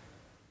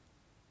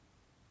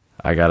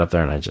I got up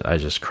there and I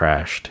just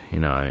crashed.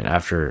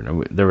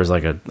 After, there was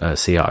like a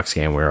Seahawks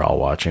game we were all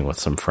watching with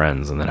some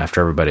friends, and then after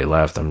everybody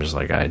left, I'm just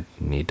like, I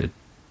need to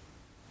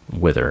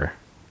wither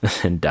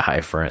and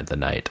die for the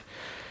night.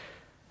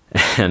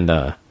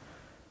 And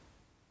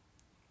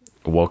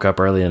woke up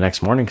early the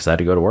next morning because I had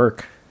to go to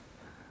work.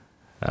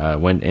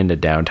 Went into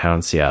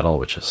downtown Seattle,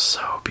 which is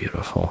so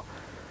beautiful,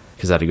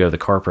 because I had to go to the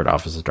corporate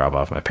office to drop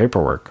off my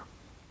paperwork.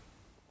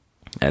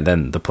 And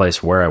then the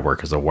place where I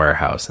work is a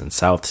warehouse in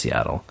South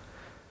Seattle.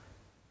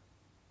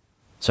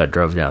 So I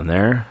drove down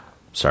there,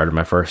 started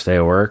my first day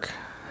of work,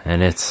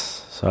 and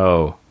it's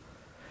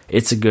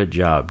a good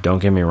job, don't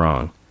get me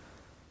wrong.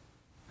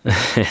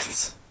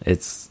 But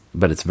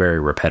it's very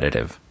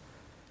repetitive.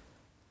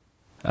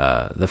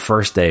 The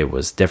first day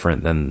was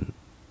different than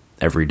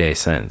every day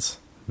since,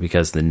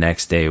 because the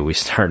next day we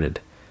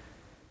started,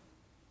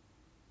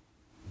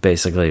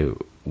 basically,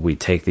 we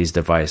take these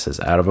devices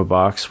out of a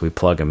box, we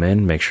plug them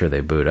in, make sure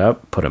they boot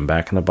up, put them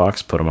back in the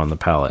box, put them on the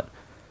pallet.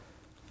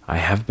 I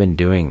have been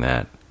doing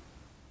that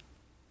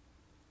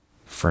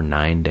for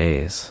 9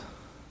 days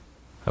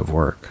of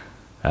work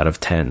out of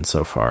 10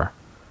 so far.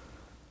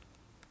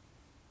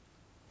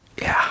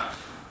 Yeah.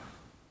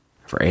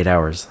 For 8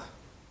 hours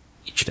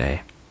each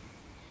day.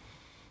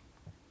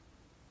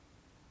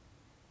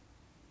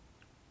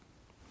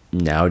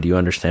 Now, do you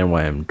understand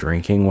why I'm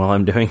drinking while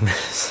I'm doing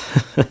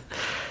this?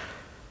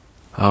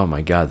 Oh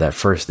my God, that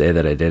first day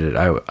that I did it,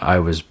 I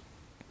was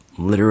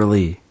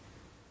literally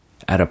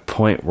at a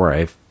point where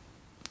I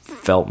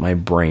felt my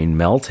brain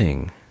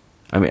melting.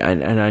 I mean,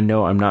 and I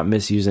know I'm not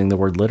misusing the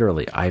word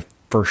literally. I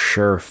for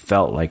sure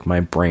felt like my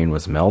brain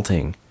was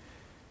melting.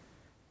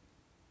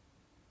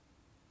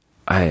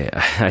 I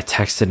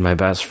texted my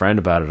best friend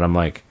about it. I'm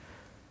like,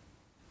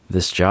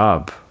 this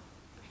job, ...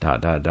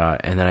 And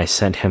then I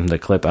sent him the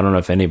clip. I don't know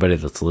if anybody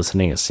that's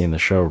listening has seen the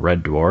show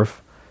Red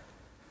Dwarf,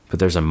 but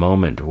there's a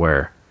moment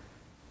where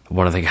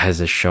one of the guys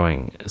is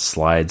showing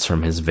slides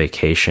from his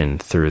vacation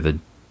through the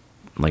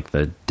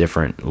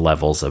different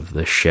levels of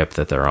the ship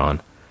that they're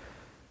on,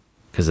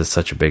 because it's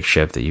such a big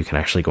ship that you can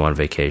actually go on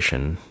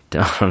vacation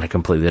on a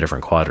completely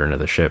different quadrant of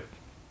the ship.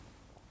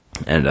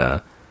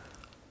 And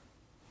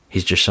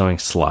he's just showing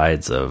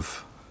slides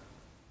of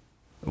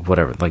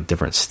whatever, like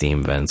different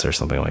steam vents or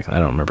something like that. I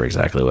don't remember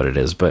exactly what it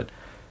is, but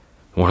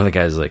one of the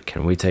guys is like,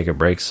 "Can we take a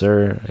break,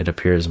 sir? It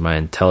appears my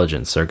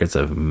intelligence circuits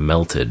have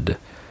melted."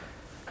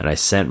 And I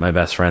sent my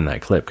best friend that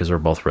clip because we're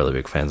both really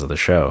big fans of the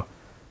show.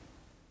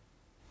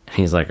 And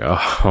he's like,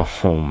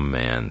 "Oh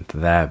man,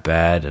 that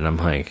bad?" And I'm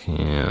like,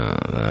 "Yeah,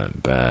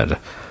 that bad."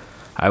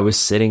 I was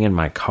sitting in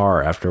my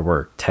car after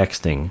work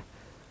texting.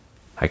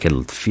 I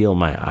could feel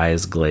my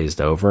eyes glazed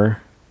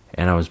over,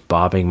 and I was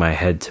bobbing my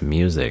head to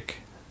music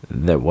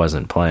that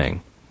wasn't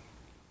playing.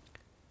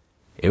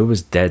 It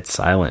was dead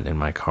silent in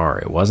my car.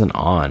 It wasn't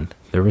on.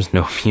 There was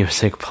no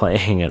music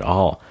playing at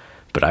all,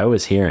 but I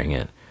was hearing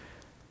it.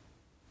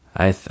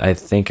 I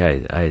think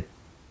I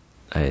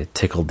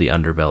tickled the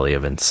underbelly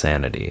of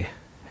insanity,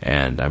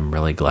 and I'm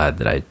really glad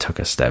that I took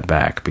a step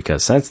back,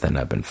 because since then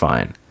I've been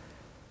fine.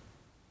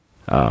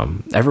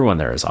 Everyone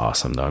there is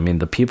awesome, though. I mean,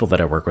 the people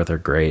that I work with are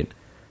great.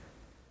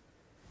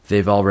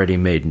 They've already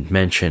made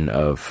mention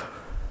of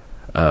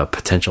a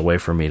potential way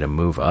for me to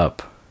move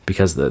up,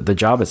 because the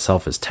job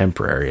itself is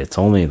temporary. It's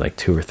only like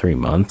 2 or 3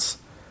 months.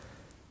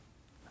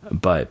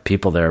 But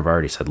people there have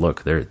already said,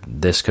 "Look,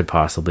 this could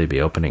possibly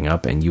be opening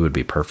up, and you would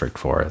be perfect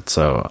for it."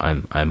 So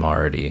I'm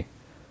already,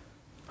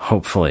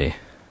 hopefully,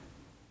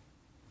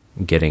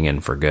 getting in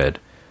for good.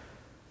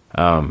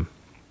 But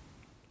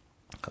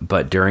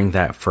during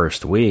that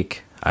first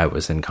week, I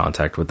was in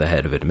contact with the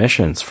head of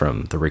admissions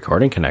from the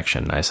Recording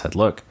Connection. I said,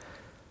 "Look,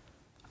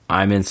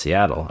 I'm in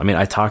Seattle." I mean,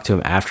 I talked to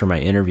him after my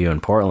interview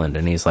in Portland,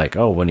 and he's like,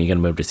 "Oh, when are you going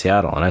to move to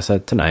Seattle?" And I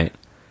said, "Tonight."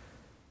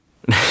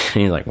 And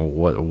he's like,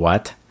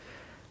 What?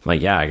 I'm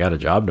like, "Yeah, I got a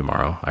job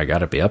tomorrow. I got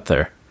to be up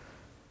there."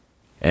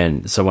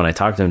 And so when I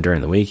talked to him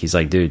during the week, he's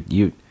like, "Dude,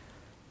 you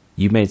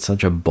made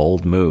such a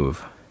bold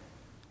move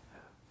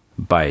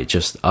by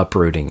just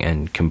uprooting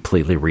and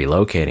completely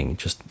relocating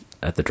just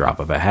at the drop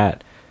of a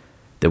hat,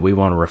 that we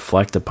want to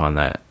reflect upon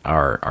that,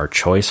 our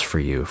choice for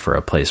you, for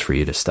a place for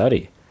you to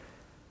study.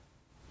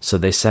 So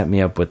they set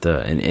me up with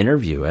an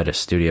interview at a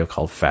studio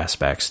called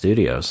Fastback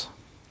Studios.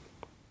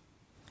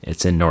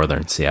 It's in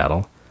northern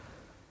Seattle.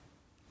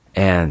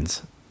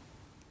 And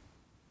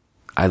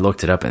I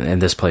looked it up,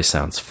 and this place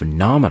sounds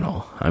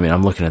phenomenal. I mean,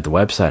 I'm looking at the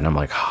website, and I'm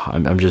like,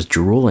 I'm just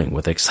drooling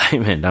with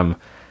excitement.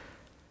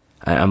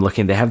 I'm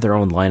looking. They have their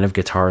own line of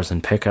guitars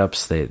and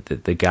pickups.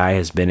 The guy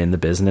has been in the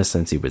business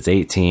since he was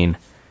 18.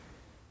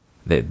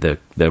 The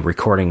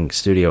recording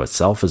studio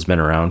itself has been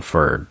around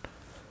for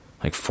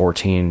like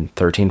 13,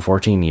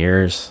 14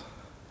 years.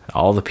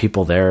 All the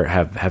people there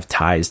have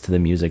ties to the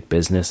music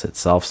business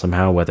itself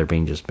somehow, whether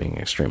being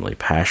extremely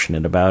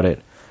passionate about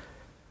it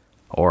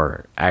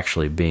or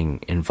actually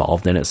being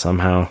involved in it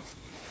somehow.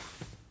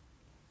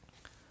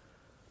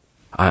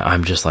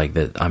 I'm just like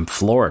that. I'm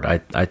floored.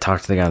 I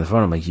talked to the guy on the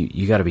phone. I'm like,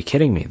 you got to be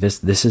kidding me.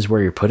 This is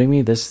where you're putting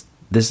me. This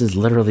is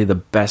literally the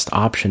best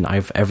option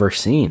I've ever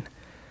seen.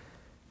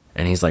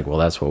 And he's like, well,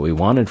 that's what we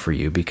wanted for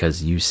you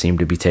because you seem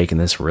to be taking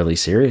this really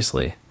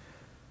seriously.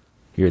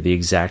 You're the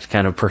exact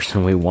kind of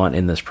person we want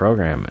in this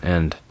program.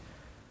 And,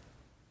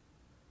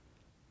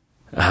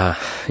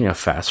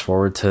 fast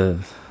forward to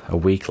a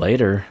week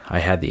later, I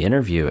had the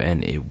interview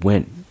and it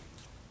went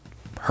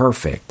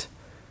perfect.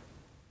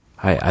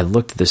 I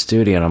looked at the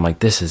studio and I'm like,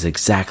 this is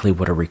exactly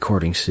what a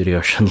recording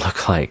studio should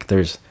look like.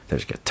 There's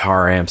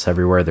guitar amps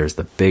everywhere. There's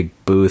the big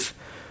booth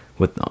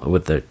with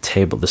the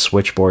table, the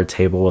switchboard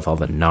table with all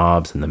the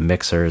knobs and the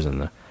mixers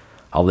and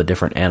all the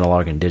different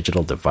analog and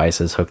digital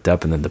devices hooked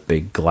up, and then the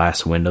big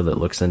glass window that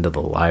looks into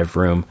the live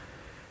room.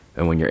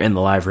 And when you're in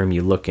the live room,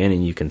 you look in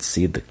and you can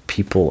see the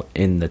people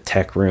in the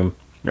tech room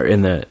or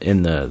in the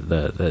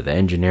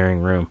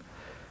engineering room.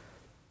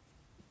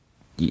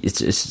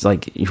 It's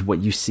like what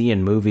you see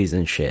in movies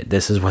and shit.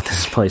 This is what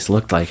this place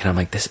looked like, and I'm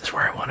like, this is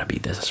where I want to be.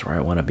 This is where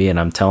I want to be. And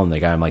I'm telling the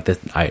guy, I'm like,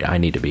 I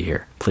need to be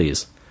here,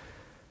 please.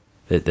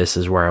 That this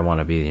is where I want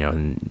to be.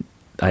 And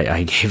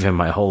I gave him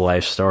my whole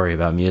life story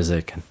about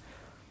music, and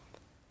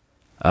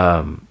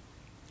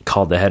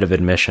called the head of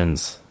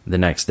admissions the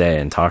next day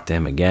and talked to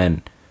him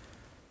again.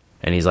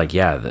 And he's like,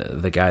 yeah,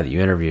 the guy that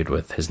you interviewed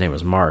with, his name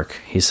was Mark.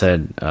 He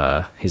said,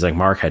 he's like,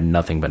 Mark had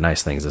nothing but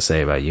nice things to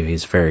say about you.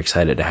 He's very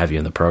excited to have you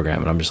in the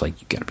program. And I'm just like,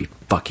 you gotta be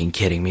fucking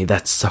kidding me.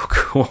 That's so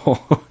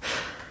cool.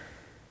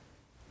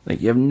 Like,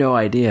 you have no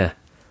idea.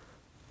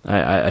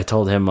 I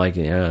told him, like,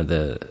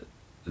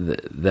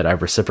 that I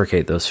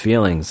reciprocate those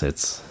feelings.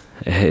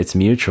 It's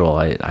mutual.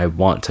 I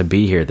want to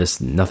be here.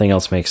 Nothing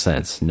else makes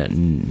sense.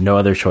 No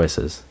other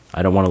choices.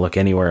 I don't want to look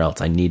anywhere else.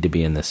 I need to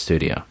be in this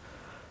studio.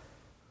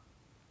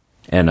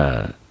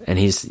 And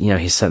he's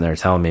sitting there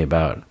telling me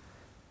about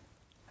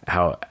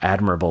how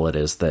admirable it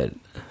is that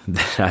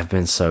I've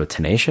been so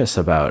tenacious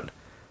about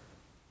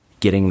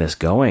getting this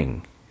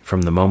going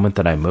from the moment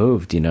that I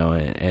moved,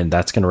 and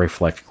that's going to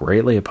reflect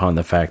greatly upon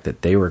the fact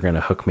that they were going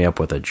to hook me up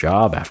with a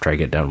job after I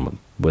get done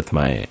with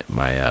my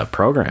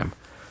program.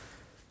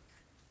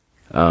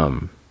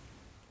 The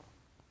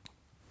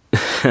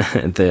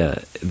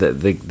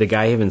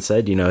guy even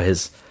said,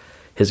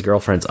 his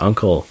girlfriend's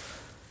uncle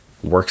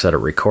works at a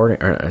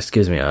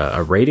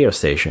radio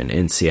station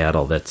in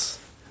Seattle that's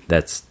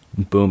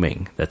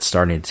booming, that's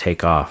starting to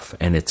take off,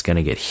 and it's going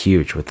to get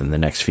huge within the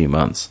next few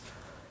months.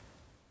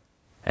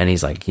 And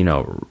he's like,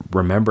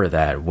 remember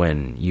that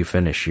when you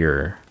finish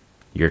your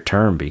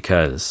term,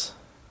 because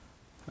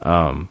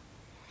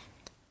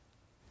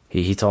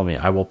he told me,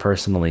 I will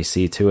personally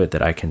see to it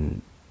that I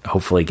can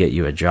hopefully get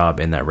you a job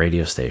in that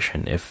radio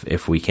station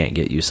if we can't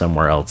get you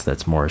somewhere else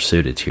that's more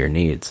suited to your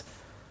needs.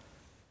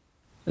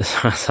 So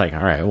I was like,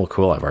 all right, well,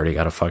 cool. I've already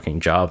got a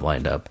fucking job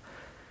lined up.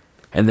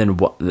 And then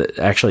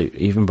actually,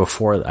 even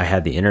before I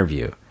had the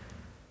interview,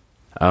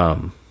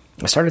 I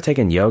started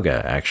taking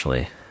yoga,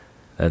 actually.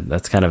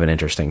 That's kind of an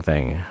interesting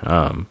thing.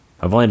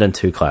 I've only done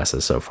 2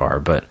 classes so far,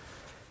 but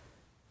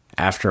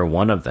after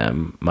one of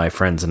them, my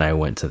friends and I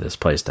went to this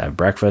place to have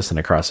breakfast, and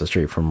across the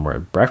street from where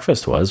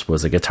breakfast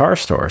was a guitar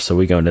store. So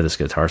we go into this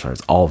guitar store.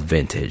 It's all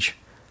vintage.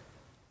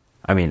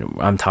 I mean,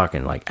 I'm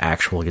talking like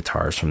actual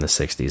guitars from the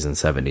 60s and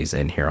 70s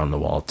in here on the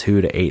wall,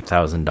 $2,000 to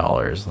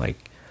 $8,000.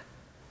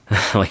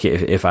 Like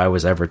if I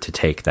was ever to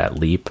take that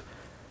leap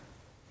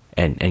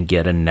and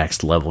get a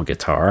next level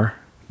guitar,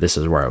 this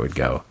is where I would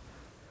go.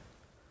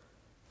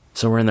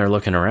 So we're in there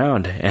looking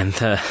around, and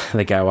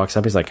the guy walks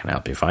up. He's like, "Can I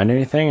help you find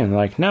anything?" And I'm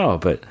like, "No,"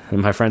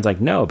 and my friend's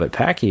like, "No, but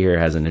Packy here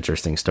has an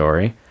interesting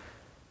story."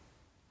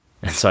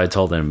 And so I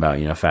told him about,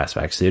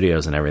 Fastback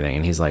Studios and everything,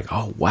 and he's like,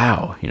 "Oh,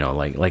 wow."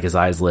 Like his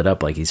eyes lit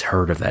up like he's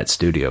heard of that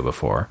studio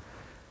before.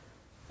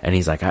 And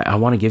he's like, I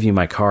want to give you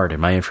my card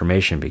and my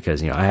information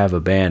because, I have a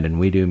band and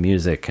we do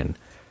music, and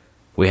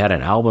we had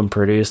an album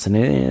produced, and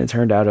it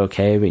turned out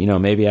okay, but,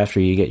 maybe after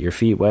you get your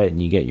feet wet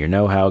and you get your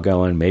know-how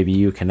going, maybe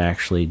you can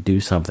actually do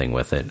something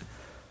with it.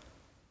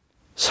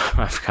 So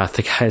I've got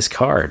the guy's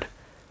card.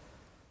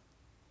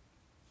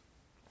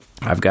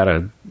 I've got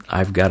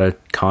a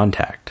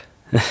contact.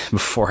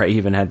 Before I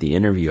even had the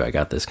interview, I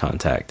got this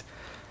contact.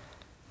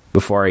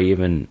 Before I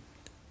even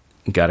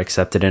got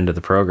accepted into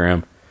the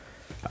program,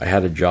 I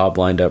had a job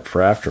lined up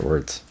for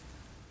afterwards.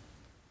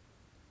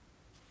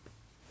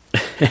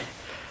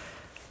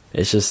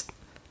 It's just,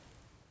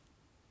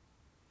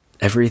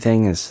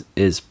 everything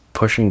is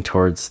pushing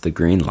towards the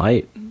green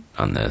light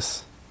on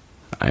this.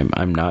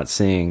 I'm not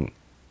seeing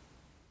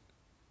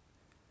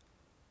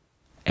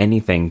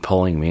anything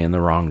pulling me in the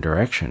wrong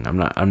direction.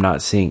 I'm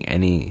not seeing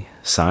any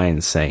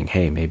signs saying,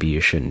 hey, maybe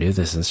you shouldn't do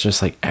this. It's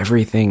just like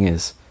everything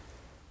is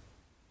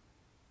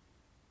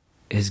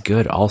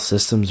good. All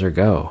systems are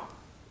go.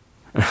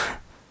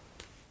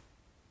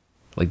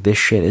 Like, this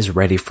shit is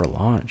ready for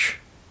launch.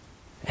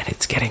 And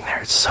it's getting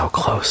there. It's so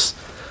close.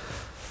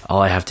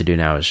 All I have to do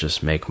now is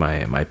just make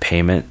my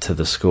payment to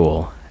the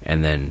school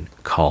and then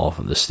call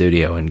the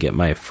studio and get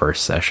my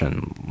first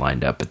session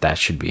lined up. But that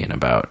should be in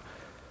about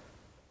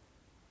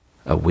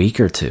a week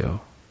or two.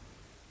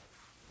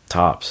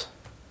 Tops.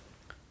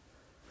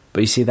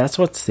 But you see, that's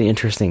what's the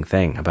interesting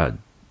thing about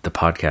the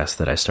podcast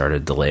that I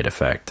started, Delayed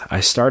Effect. I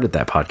started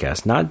that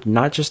podcast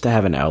not just to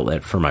have an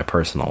outlet for my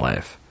personal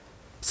life,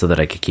 so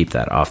that I could keep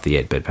that off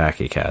the 8-Bit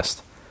Packet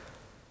Cast.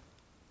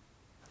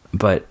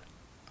 But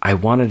I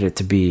wanted it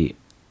to be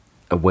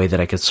a way that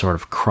I could sort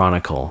of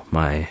chronicle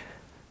my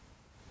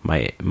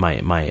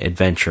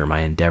adventure, my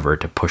endeavor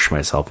to push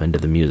myself into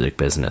the music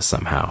business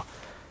somehow.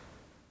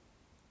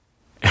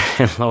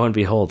 And lo and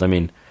behold, I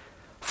mean,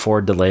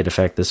 for Delayed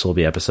Effect, this will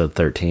be episode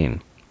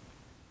 13.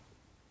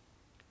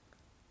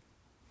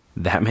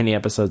 That many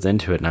episodes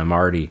into it, and I'm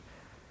already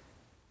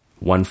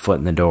one foot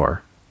in the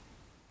door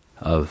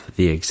of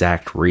the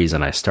exact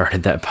reason I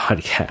started that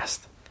podcast.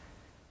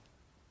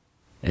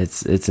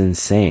 It's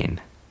insane.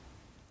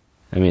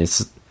 I mean,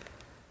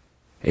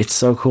 it's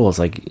so cool. It's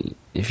like,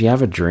 if you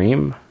have a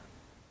dream,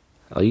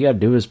 all you gotta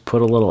do is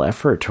put a little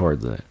effort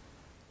towards it.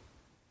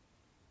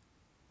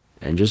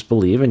 And just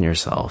believe in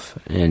yourself,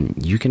 and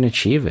you can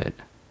achieve it.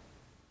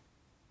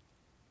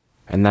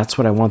 And that's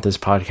what I want this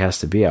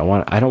podcast to be.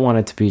 I don't want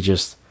it to be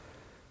just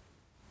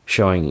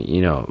showing,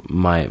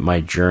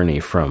 my journey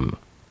from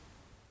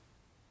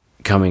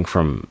coming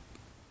from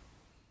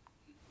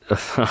a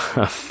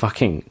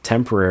fucking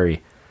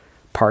temporary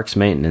parks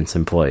maintenance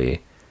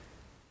employee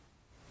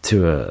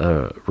to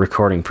a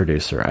recording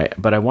producer.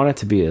 But I want it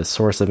to be a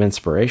source of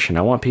inspiration.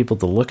 I want people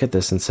to look at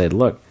this and say,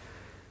 look,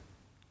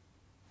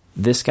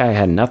 this guy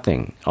had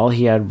nothing. All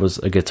he had was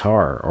a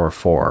guitar or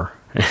four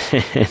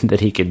that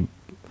he could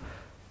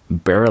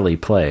barely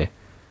play,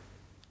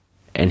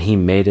 and he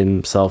made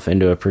himself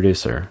into a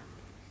producer.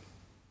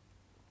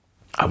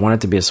 I want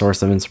it to be a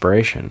source of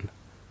inspiration.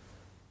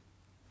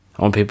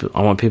 I want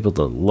people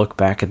to look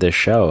back at this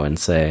show and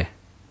say,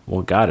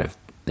 well, God,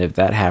 if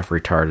that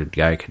half-retarded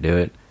guy could do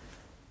it,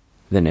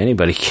 then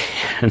anybody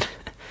can.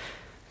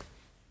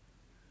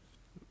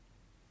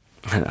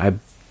 And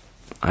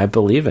I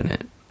believe in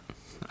it.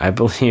 I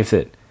believe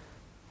that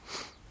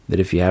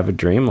if you have a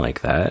dream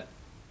like that,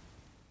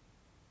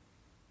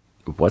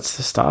 what's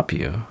to stop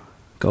you?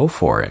 Go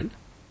for it.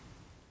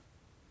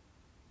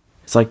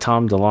 It's like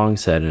Tom DeLonge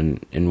said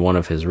in one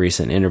of his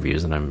recent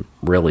interviews, and I'm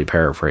really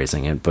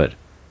paraphrasing it, but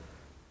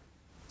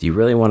do you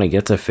really want to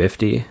get to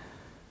 50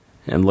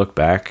 and look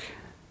back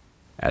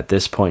at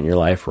this point in your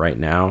life right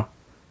now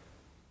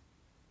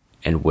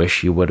and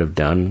wish you would have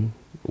done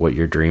what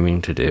you're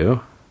dreaming to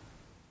do,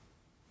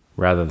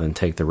 rather than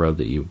take the road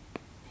that you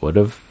would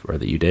have, or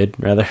that you did,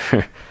 rather?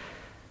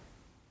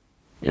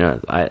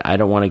 I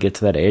don't want to get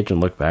to that age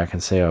and look back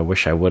and say, I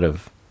wish I would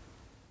have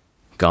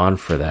gone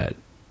for that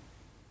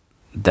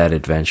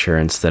adventure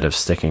instead of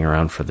sticking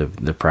around for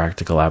the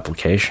practical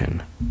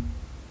application.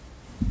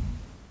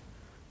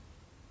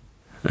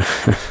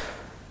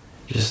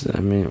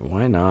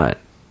 Why not?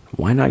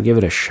 Why not give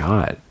it a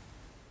shot?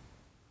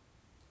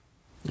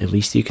 At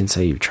least you can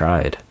say you've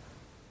tried.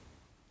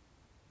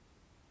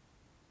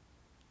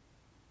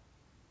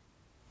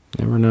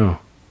 Never know.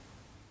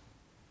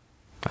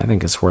 I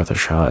think it's worth a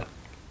shot.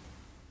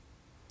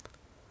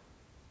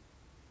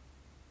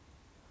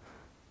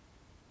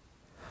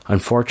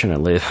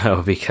 Unfortunately,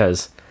 though,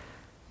 because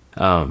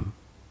I'm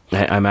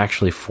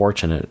actually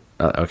fortunate.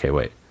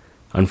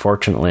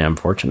 Unfortunately, I'm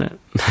fortunate.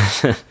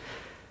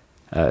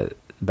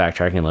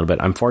 Backtracking a little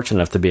bit, I'm fortunate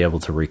enough to be able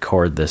to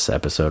record this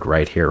episode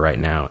right here, right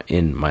now,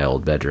 in my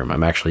old bedroom.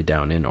 I'm actually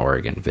down in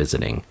Oregon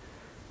visiting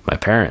my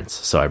parents,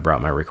 so I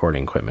brought my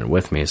recording equipment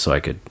with me so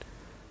I could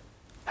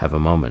have a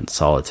moment's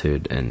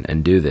solitude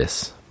and do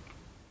this.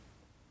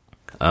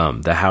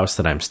 The house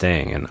that I'm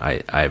staying in,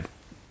 I've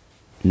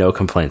no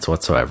complaints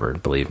whatsoever,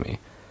 believe me.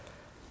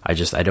 I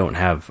don't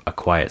have a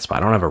quiet spot.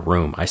 I don't have a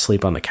room. I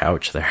sleep on the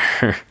couch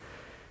there.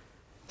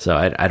 So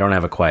I don't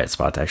have a quiet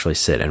spot to actually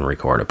sit and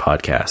record a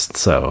podcast.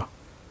 So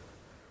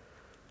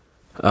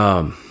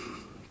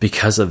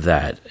because of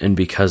that, and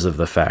because of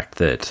the fact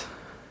that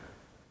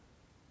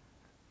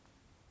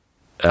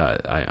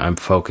I'm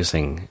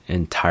focusing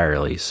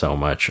entirely so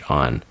much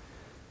on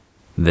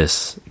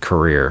this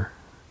career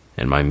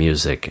and my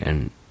music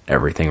and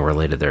everything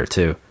related there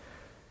too,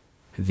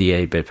 the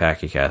 8-Bit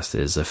Packetcast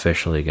is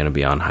officially going to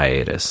be on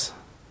hiatus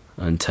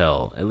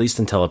at least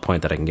until a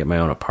point that I can get my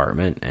own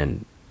apartment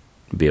and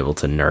be able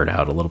to nerd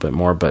out a little bit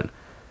more. But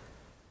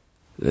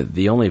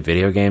the only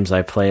video games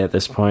I play at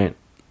this point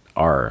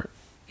are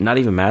not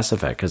even Mass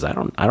Effect, because I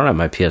don't have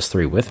my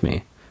PS3 with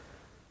me.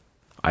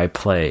 I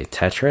play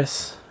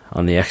Tetris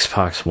on the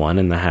Xbox One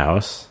in the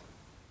house.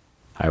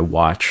 I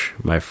watch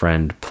my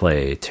friend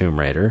play Tomb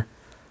Raider,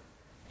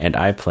 and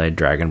I played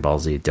Dragon Ball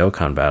Z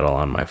Dokkan Battle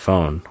on my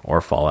phone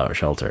or Fallout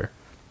Shelter.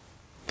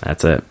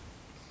 That's it.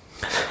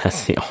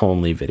 That's the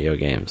only video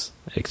games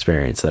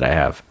experience that I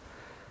have.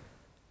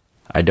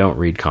 I don't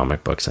read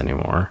comic books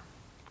anymore.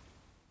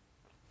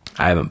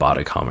 I haven't bought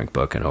a comic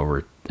book in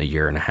over a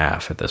year and a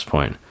half at this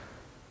point.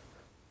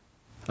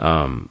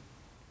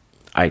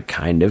 I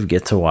kind of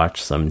get to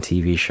watch some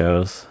TV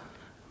shows,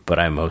 but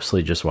I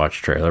mostly just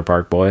watch Trailer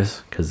Park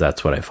Boys, because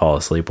that's what I fall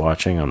asleep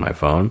watching on my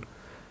phone.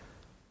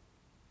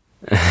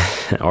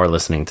 Or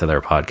listening to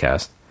their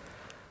podcast.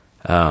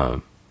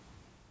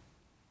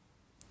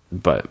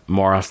 But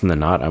more often than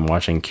not, I'm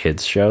watching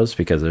kids shows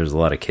because there's a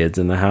lot of kids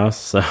in the house.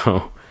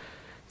 So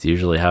it's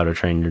usually How to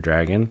Train Your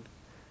Dragon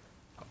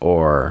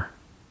or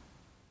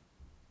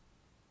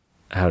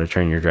How to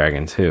Train Your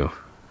Dragon 2.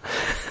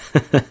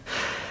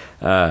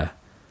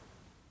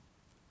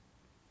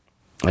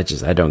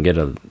 I don't get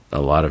a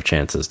lot of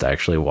chances to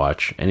actually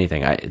watch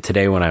anything.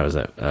 Today when I was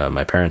at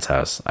my parents'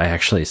 house, I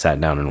actually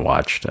sat down and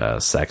watched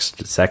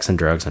Sex and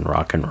Drugs and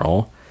Rock and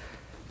Roll,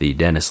 the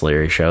Dennis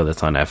Leary show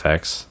that's on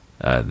FX.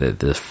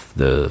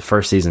 The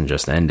first season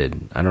just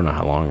ended. I don't know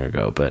how long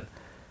ago, but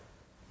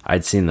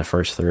I'd seen the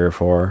first 3 or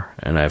 4,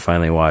 and I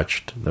finally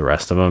watched the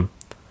rest of them.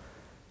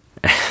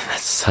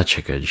 That's such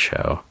a good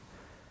show.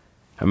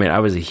 I mean, I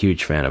was a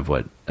huge fan of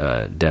what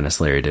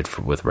Dennis Leary did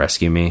with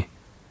Rescue Me.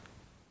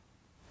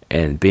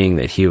 And being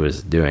that he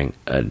was doing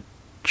a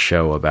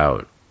show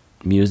about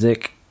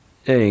music,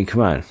 hey,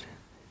 come on,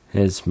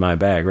 it's my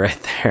bag right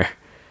there.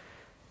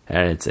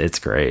 And it's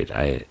great.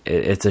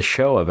 It's a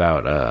show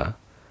about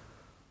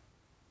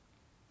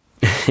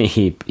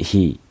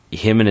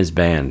him and his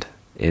band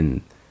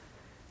in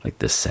like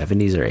the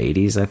 70s or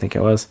 80s, I think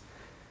it was.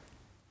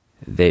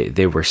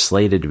 They were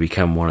slated to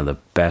become one of the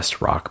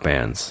best rock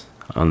bands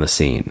on the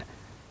scene.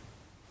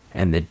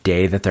 And the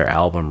day that their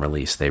album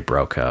released, they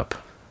broke up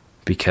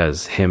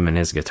because him and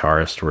his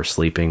guitarist were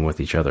sleeping with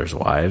each other's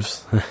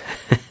wives.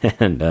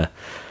 And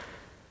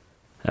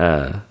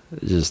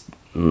just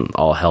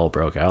all hell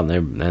broke out,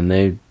 and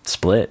they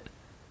split.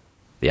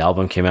 The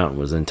album came out and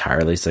was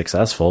entirely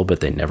successful,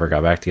 but they never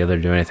got back together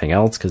to do anything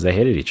else because they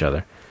hated each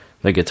other.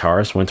 The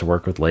guitarist went to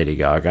work with Lady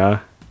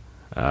Gaga.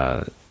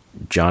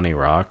 Johnny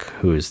Rock,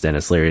 who is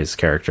Dennis Leary's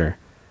character,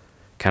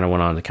 kind of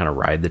went on to kind of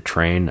ride the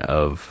train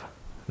of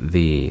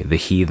the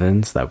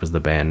Heathens. That was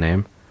the band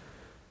name.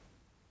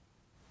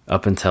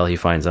 Up until he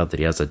finds out that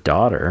he has a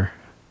daughter,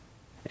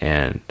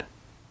 and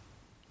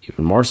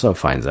even more so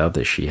finds out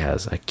that she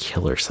has a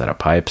killer set of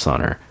pipes on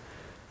her.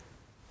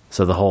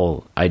 So the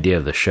whole idea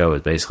of the show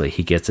is basically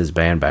he gets his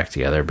band back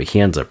together, but he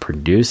ends up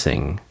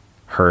producing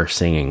her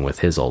singing with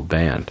his old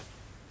band.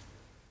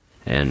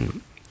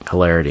 And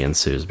hilarity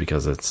ensues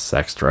because it's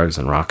sex, drugs,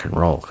 and rock and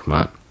roll. Come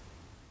on.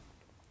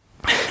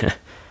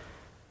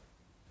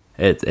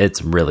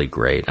 It's really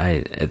great.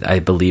 I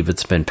believe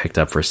it's been picked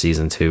up for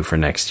season 2 for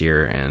next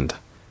year, and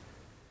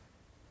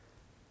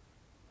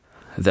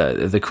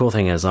the cool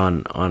thing is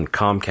on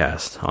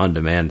Comcast On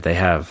Demand, they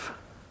have,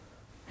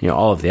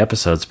 all of the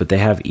episodes, but they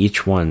have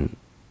each one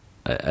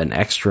an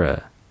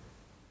extra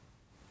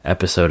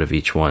episode of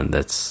each one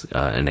that's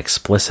an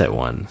explicit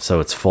one. So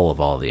it's full of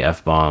all the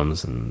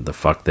F-bombs and the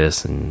fuck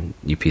this and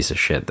you piece of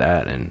shit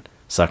that and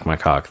suck my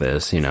cock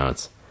this.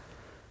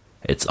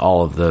 It's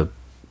all of the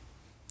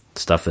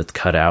stuff that's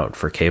cut out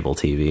for cable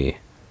TV,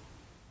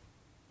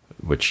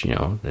 which,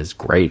 is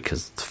great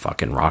because it's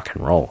fucking rock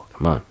and roll.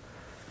 Come on.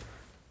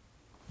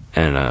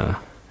 And,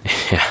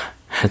 yeah,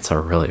 it's a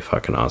really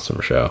fucking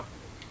awesome show.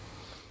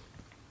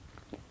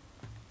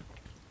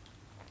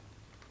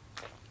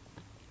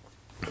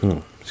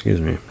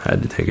 Excuse me. I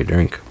had to take a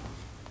drink.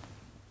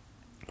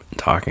 I'm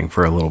talking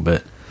for a little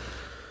bit.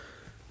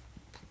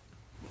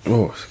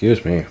 Oh,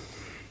 excuse me.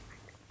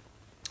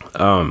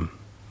 So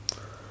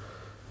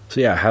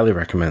yeah, I highly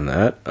recommend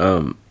that.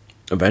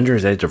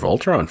 Avengers Age of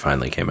Ultron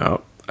finally came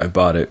out. I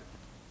bought it.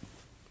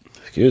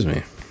 Excuse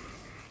me.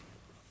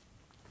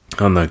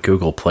 On the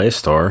Google Play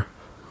Store,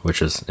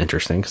 which is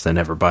interesting because I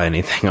never buy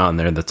anything on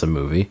there that's a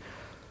movie.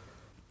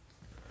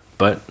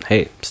 But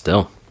hey,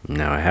 still,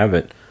 now I have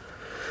it.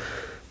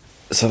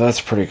 So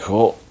that's pretty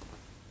cool.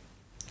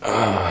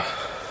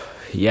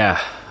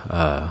 Yeah.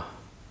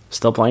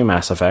 Still playing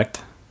Mass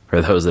Effect,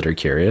 for those that are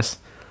curious.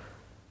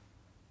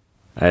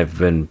 I've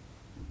been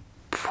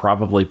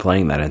probably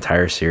playing that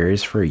entire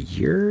series for a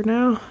year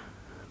now,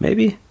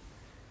 maybe?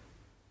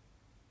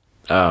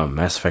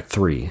 Mass Effect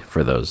 3,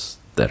 for those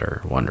that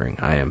are wondering.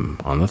 I am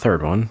on the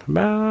 3rd one,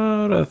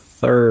 about a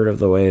third of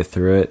the way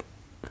through it.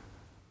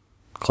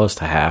 Close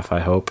to half, I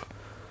hope.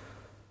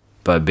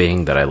 But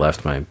being that I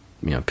left my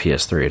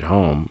PS3 at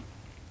home,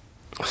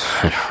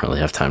 I don't really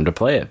have time to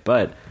play it,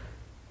 but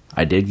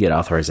I did get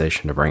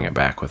authorization to bring it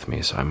back with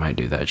me, so I might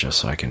do that just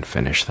so I can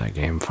finish that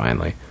game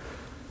finally.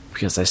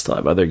 Because I still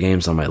have other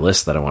games on my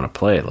list that I want to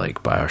play,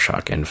 like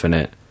BioShock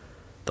Infinite,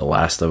 The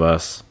Last of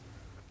Us.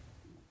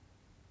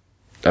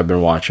 I've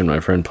been watching my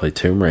friend play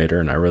Tomb Raider,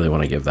 and I really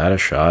want to give that a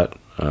shot.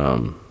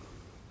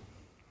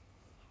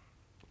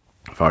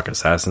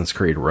 Assassin's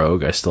Creed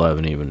Rogue, I still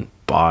haven't even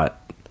bought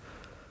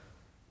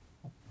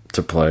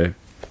to play.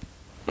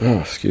 Oh,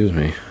 excuse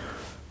me.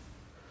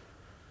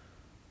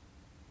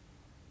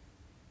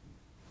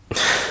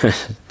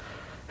 There's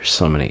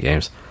so many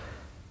games.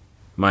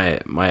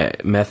 My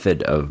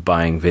method of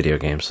buying video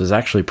games is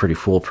actually pretty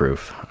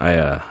foolproof.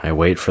 I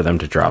wait for them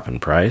to drop in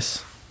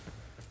price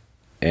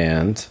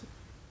and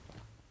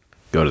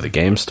go to the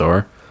game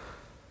store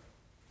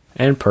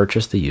and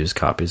purchase the used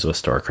copies with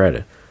store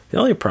credit. The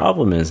only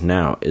problem is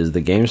now is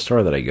the game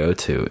store that I go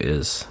to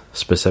is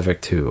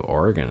specific to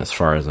Oregon as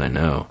far as I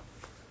know.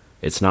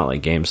 It's not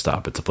like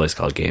GameStop, it's a place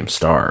called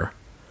GameStar.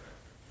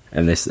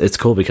 And it's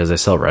cool because they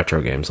sell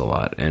retro games a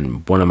lot.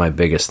 And one of my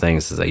biggest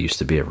things is I used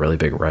to be a really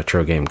big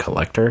retro game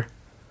collector.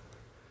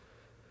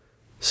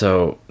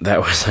 So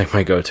that was like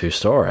my go-to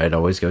store. I'd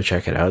always go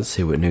check it out,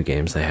 see what new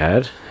games they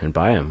had, and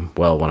buy them.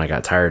 Well, when I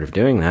got tired of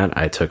doing that,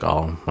 I took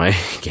all my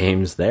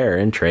games there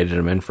and traded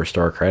them in for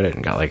store credit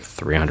and got like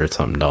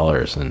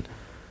 $300-something. And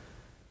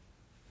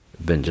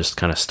been just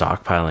kind of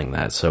stockpiling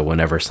that. So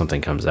whenever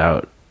something comes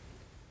out,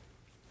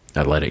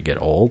 I let it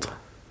get old,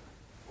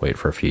 wait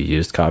for a few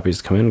used copies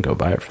to come in, go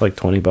buy it for like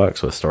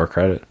 $20 with store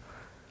credit.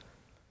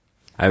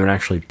 I haven't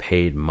actually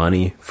paid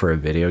money for a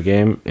video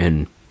game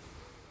in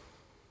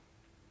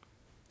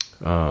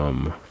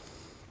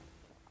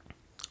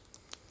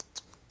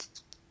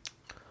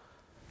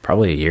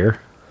probably a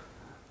year,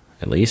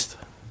 at least.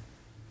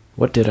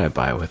 What did I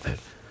buy with it?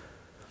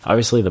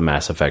 Obviously the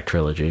Mass Effect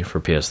trilogy for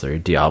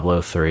PS3,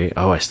 Diablo 3.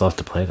 Oh, I still have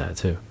to play that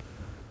too.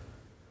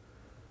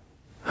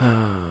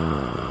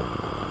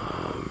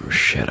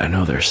 Shit, I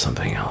know there's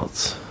something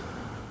else.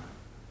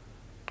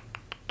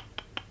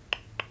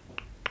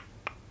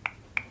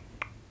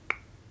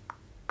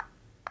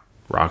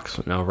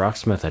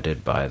 Rocksmith I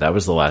did buy. That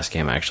was the last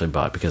game I actually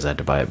bought because I had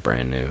to buy it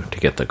brand new to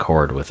get the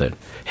cord with it.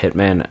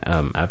 Hitman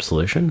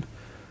Absolution?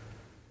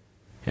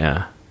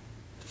 Yeah.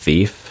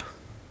 Thief?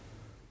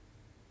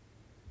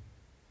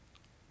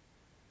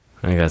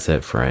 I think that's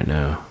it for right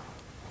now.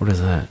 What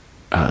is that?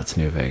 Oh, it's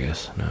New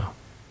Vegas. No,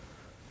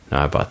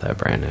 I bought that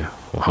brand new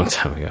a long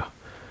time ago.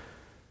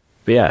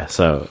 But yeah,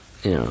 so,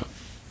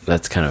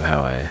 that's kind of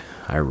how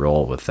I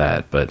roll with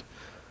that. But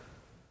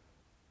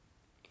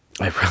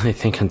I really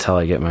think until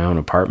I get my own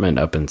apartment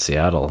up in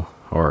Seattle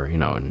or,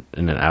 in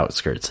an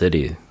outskirt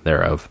city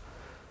thereof,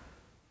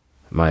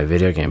 my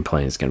video game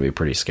playing is going to be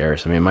pretty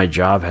scarce. I mean, my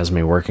job has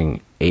me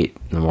working 8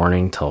 in the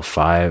morning till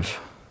 5,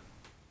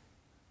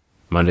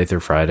 Monday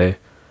through Friday.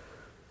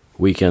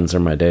 Weekends are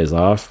my days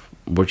off,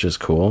 which is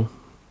cool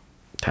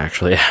to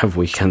actually have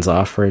weekends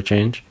off for a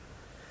change.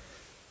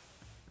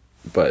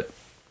 But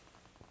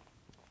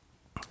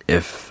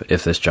if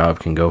this job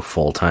can go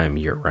full-time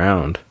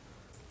year-round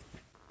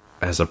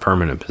as a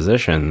permanent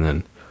position,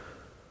 then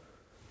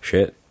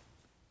shit,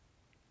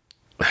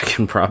 I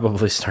can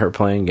probably start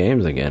playing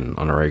games again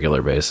on a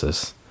regular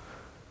basis.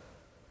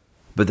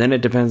 But then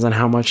it depends on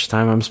how much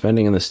time I'm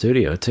spending in the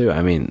studio, too.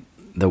 I mean,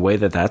 the way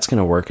that that's going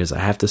to work is I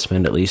have to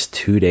spend at least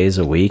 2 days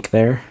a week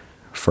there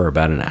for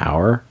about an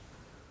hour.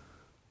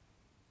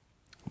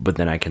 But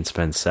then I can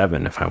spend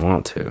 7 if I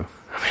want to.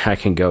 I mean, I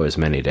can go as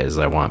many days as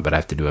I want, but I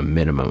have to do a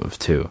minimum of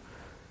 2.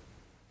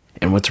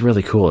 And what's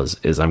really cool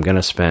is I'm going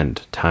to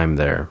spend time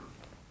there.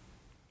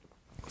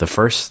 The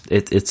first,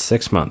 it's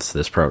 6 months,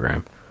 this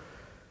program.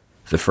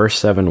 The first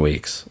 7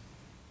 weeks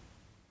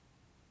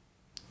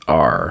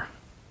are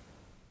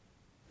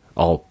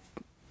all,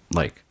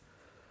 like,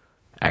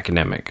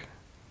 academic.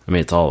 I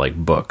mean, it's all, like,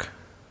 book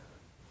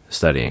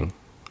studying.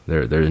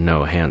 There's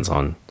no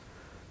hands-on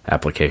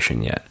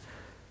application yet.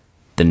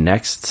 The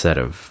next set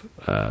of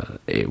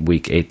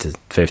week 8 to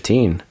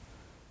 15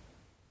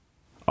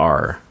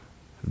 are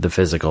the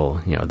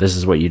physical, this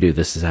is what you do,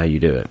 this is how you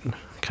do it,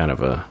 kind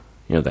of a,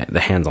 the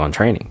hands-on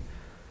training.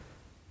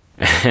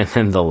 And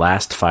then the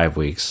last 5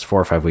 weeks,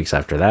 4 or 5 weeks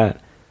after that,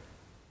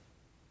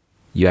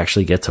 you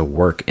actually get to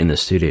work in the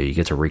studio. You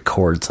get to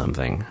record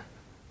something.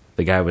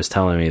 The guy was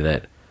telling me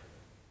that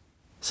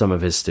some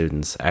of his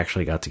students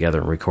actually got together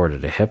and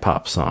recorded a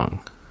hip-hop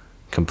song,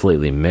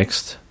 completely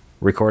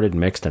recorded,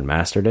 mixed, and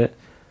mastered it.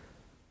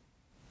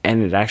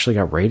 And it actually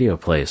got radio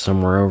play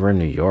somewhere over in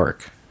New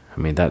York. I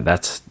mean,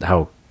 that's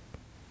how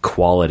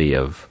quality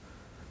of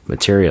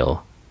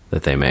material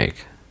that they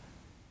make.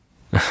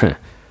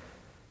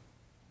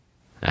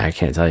 I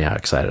can't tell you how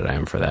excited I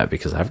am for that,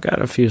 because I've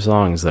got a few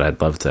songs that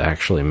I'd love to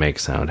actually make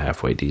sound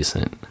halfway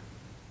decent.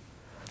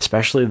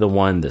 Especially the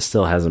one that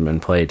still hasn't been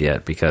played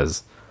yet,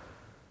 because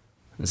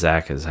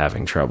Zach is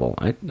having trouble.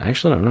 I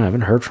actually don't know. I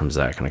haven't heard from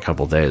Zach in a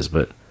couple days,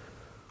 but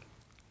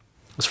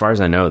as far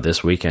as I know,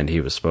 this weekend he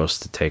was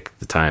supposed to take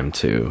the time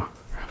to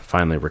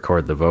finally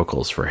record the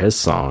vocals for his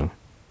song.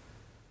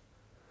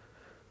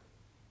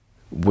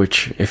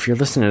 which, if you're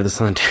listening to this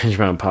on the Tangent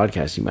Mountain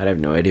podcast, you might have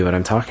no idea what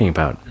I'm talking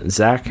about.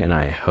 Zach and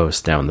I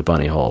host Down the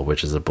Bunny Hole,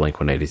 which is a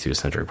Blink-182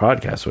 centric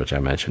podcast, which I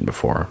mentioned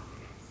before.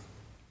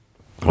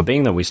 Well,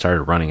 being that we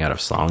started running out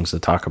of songs to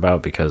talk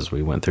about because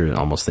we went through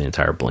almost the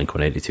entire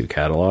Blink-182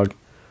 catalog,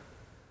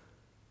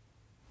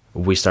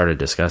 we started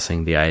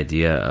discussing the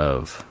idea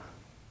of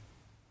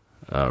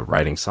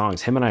writing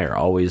songs. Him and I are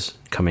always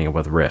coming up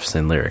with riffs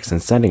and lyrics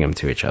and sending them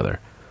to each other.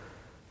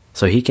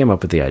 So he came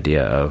up with the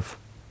idea of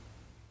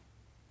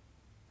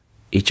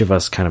each of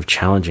us kind of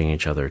challenging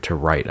each other to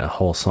write a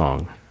whole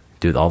song,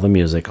 do all the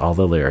music, all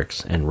the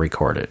lyrics, and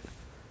record it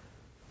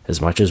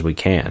as much as we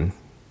can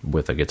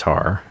with a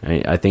guitar.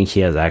 I think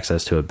he has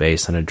access to a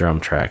bass and a drum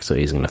track, so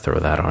he's going to throw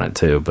that on it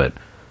too, but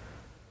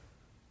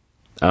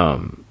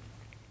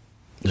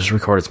just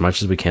record as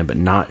much as we can, but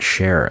not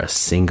share a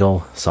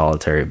single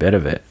solitary bit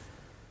of it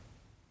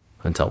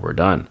until we're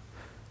done.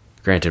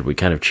 Granted, we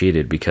kind of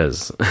cheated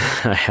because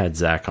I had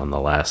Zach on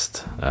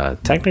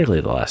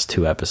technically the last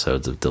 2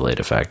 episodes of Delayed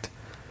Effect.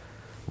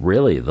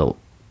 Really, the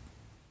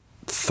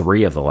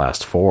 3 of the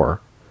last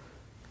 4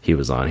 he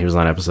was on. He was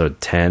on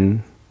episode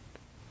 10,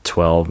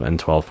 12, and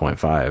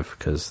 12.5,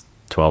 because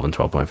 12 and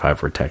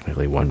 12.5 were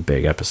technically one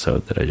big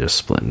episode that I just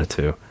split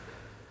into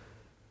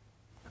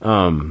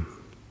 2.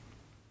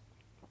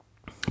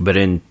 But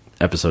in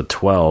episode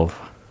 12,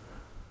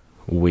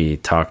 we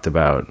talked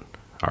about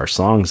our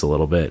songs a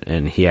little bit,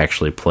 and he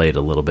actually played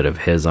a little bit of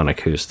his on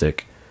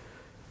acoustic,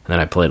 and then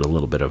I played a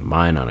little bit of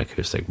mine on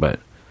acoustic, but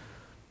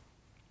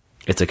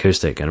it's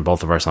acoustic, and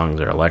both of our songs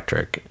are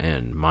electric,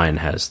 and mine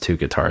has 2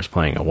 guitars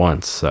playing at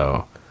once,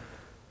 so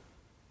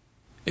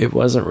it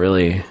wasn't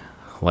really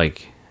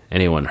like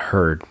anyone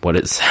heard what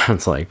it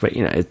sounds like, but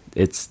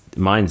it's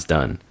mine's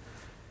done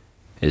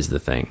is the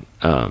thing.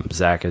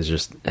 Zach is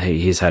just,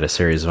 he's had a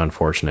series of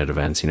unfortunate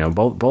events.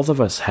 Both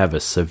of us have a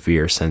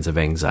severe sense of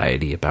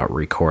anxiety about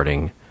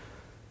recording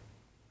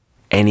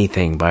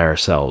anything by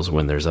ourselves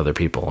when there's other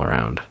people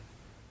around.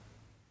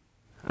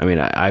 I mean,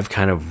 I've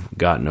kind of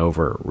gotten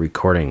over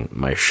recording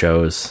my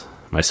shows,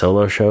 my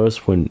solo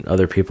shows, when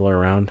other people are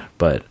around,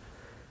 but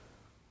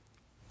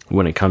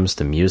when it comes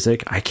to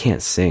music, I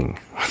can't sing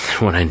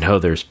when I know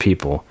there's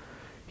people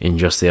in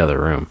just the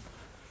other room.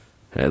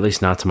 At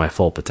least not to my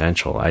full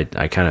potential. I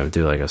kind of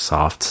do like a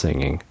soft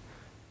singing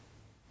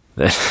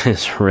that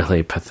is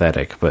really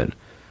pathetic, but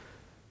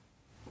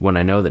when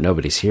I know that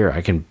nobody's here,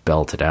 I can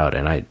belt it out.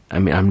 And I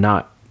mean, I'm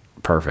not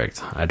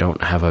perfect. I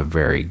don't have a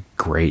very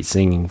great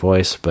singing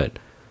voice, but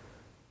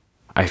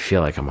I feel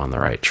like I'm on the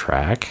right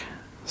track.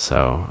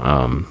 So,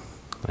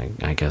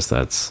 I guess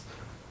that's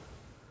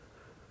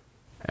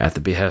at the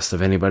behest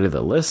of anybody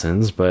that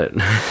listens, but,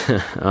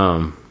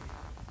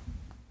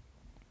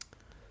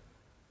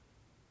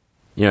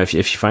 if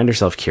you find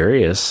yourself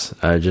curious,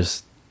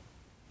 just,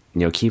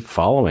 keep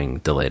following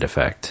Delayed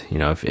Effect.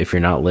 If you're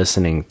not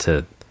listening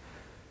to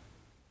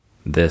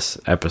this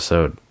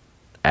episode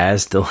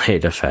as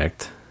Delayed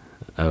Effect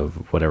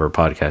of whatever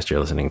podcast you're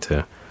listening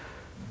to,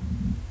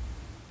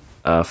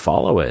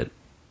 follow it.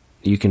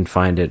 You can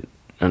find it,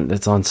 and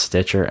it's on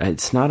Stitcher.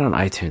 It's not on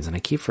iTunes, and I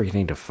keep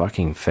forgetting to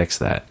fucking fix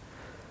that.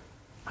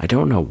 I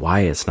don't know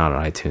why it's not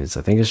on iTunes.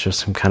 I think it's just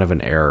some kind of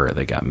an error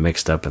that got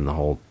mixed up in the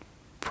whole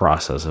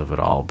process of it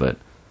all, but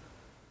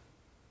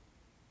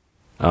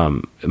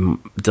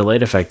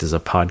Delayed Effect is a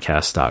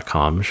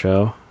podcast.com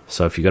show,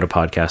 so if you go to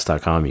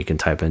podcast.com, you can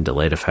type in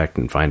Delayed Effect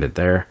and find it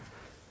there.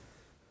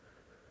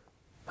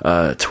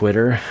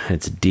 Twitter,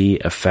 it's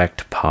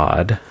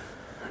DEffectPod.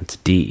 It's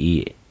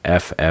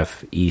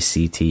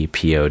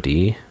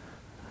DEFFECTPOD.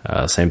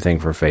 Same thing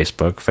for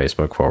Facebook,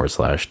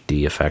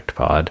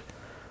 Facebook.com/DEffectPod.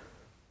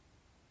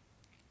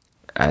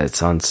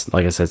 It's on,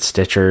 like I said,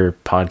 Stitcher,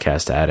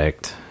 Podcast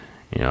Addict.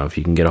 If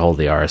you can get a hold of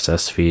the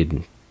RSS feed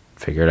and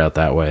figure it out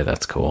that way,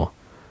 that's cool.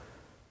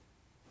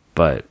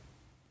 But,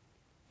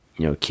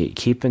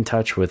 keep in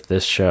touch with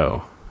this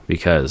show,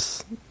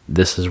 because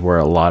this is where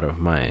a lot of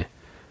my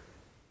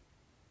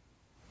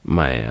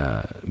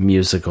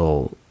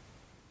musical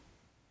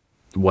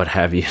what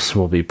have yous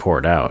will be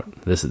poured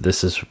out.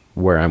 This is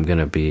where I'm going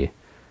to be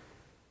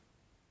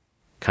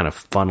kind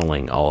of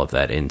funneling all of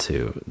that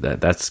into.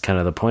 That's kind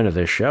of the point of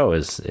this show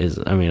is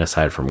I mean,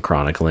 aside from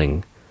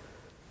chronicling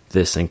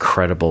this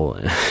incredible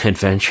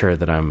adventure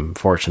that I'm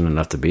fortunate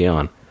enough to be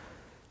on,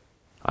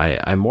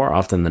 I more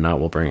often than not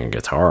will bring a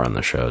guitar on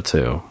the show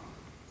too.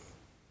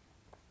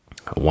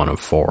 One of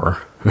 4.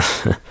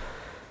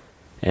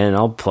 And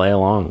I'll play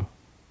along,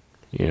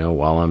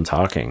 while I'm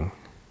talking.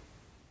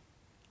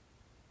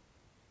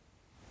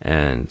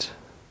 And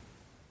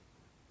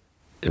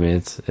I mean,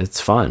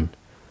 it's fun.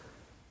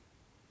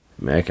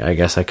 I mean, I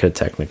guess I could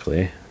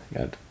technically.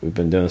 We've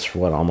been doing this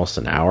for almost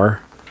an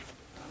hour,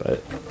 but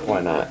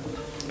why not?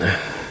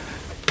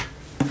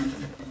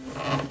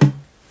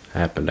 I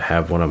happen to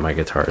have one of my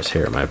guitars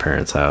here at my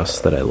parents' house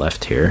that I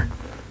left here.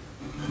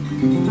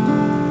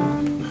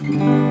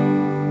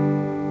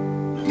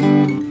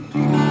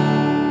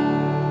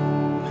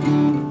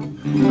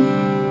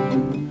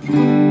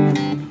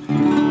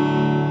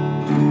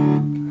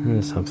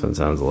 something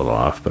sounds a little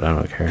off, but I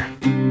don't care.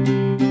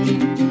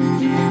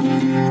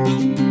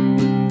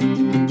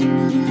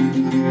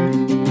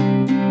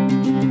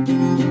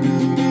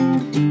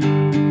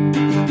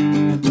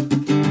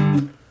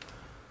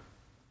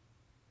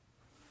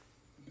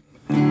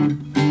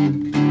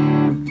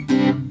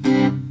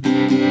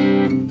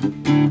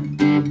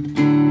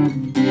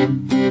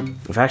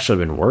 I've actually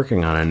been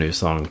working on a new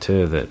song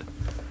too that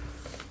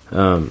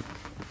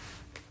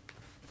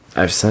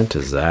I've sent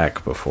to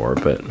Zach before,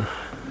 but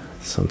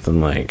something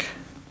like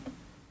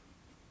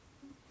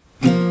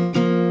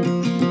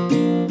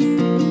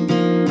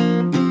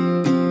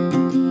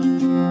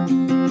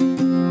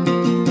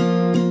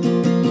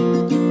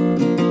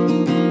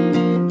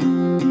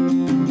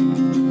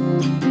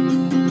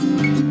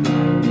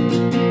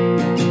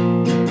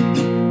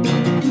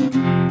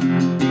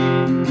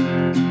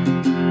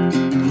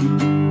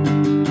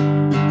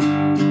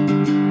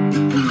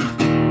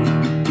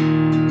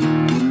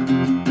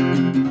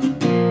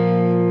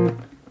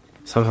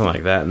something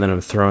like that, and then I'm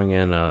throwing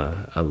in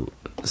a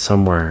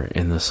somewhere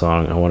in the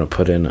song I want to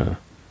put in a.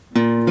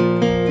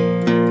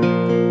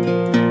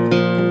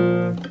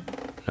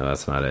 No,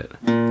 that's not it.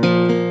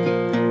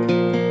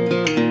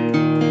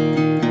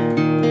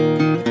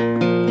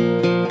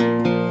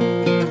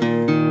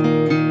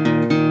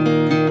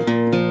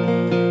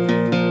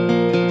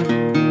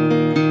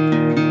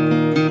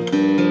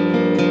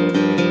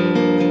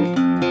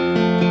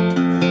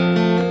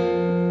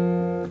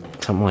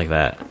 Something like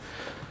that.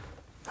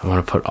 I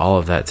want to put all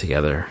of that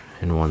together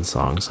in one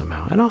song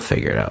somehow, and I'll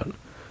figure it out.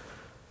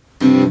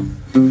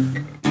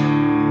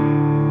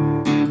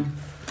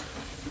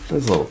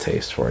 There's a little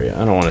taste for you.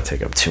 I don't want to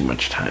take up too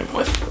much time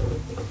with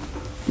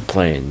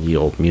playing the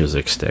old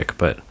music stick,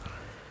 but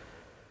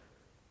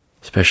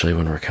especially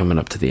when we're coming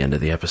up to the end of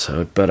the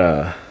episode. But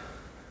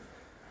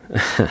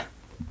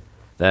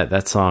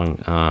that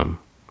song,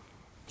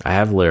 I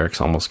have lyrics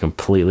almost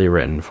completely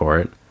written for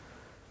it.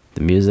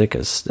 The music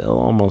is still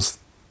almost.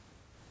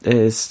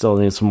 It still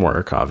needs some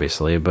work,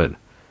 obviously, but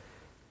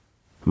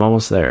I'm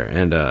almost there,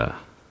 and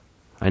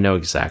I know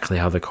exactly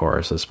how the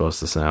chorus is supposed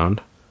to sound.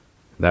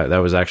 That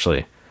was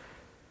actually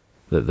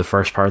the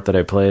first part that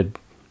I played,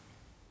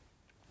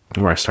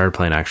 where I started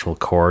playing actual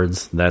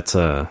chords. That's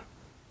the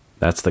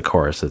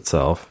chorus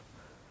itself,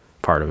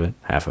 part of it,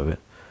 half of it,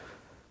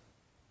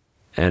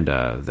 and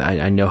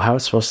I know how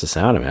it's supposed to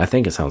sound. I mean, I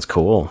think it sounds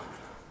cool.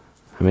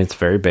 I mean, it's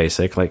very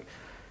basic,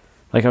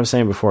 Like I was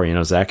saying before, you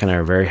know, Zach and I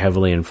are very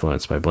heavily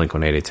influenced by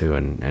Blink-182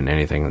 and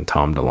anything that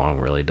Tom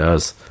DeLonge really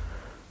does.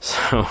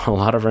 So a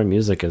lot of our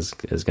music is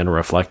going to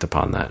reflect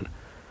upon that.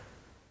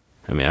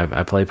 I mean,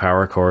 I play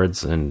power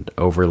chords and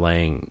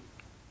overlaying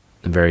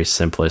very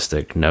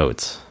simplistic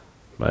notes.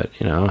 But,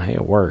 you know, hey,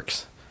 it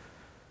works.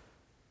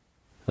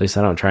 At least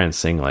I don't try and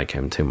sing like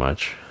him too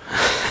much.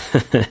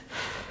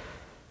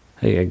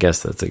 I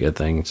guess that's a good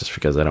thing, just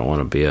because I don't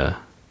want to be a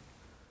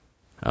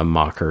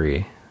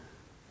mockery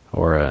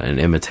or an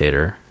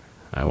imitator.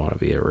 I want to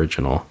be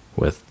original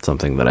with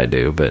something that I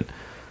do, but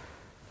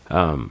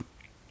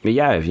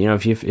yeah,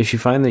 if you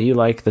find that you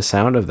like the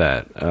sound of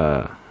that,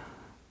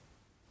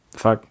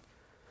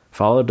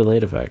 follow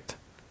Delayed Effect,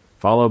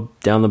 follow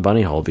Down the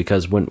Bunny Hole,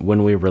 because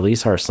when we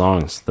release our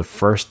songs, the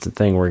first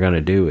thing we're going to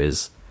do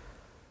is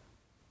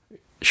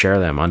share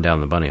them on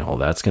Down the Bunny Hole.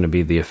 That's going to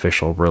be the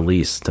official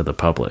release to the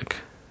public.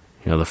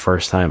 You know, the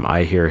first time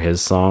I hear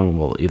his song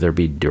will either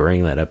be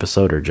during that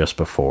episode or just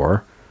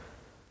before.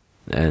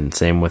 And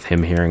same with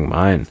him hearing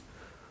mine.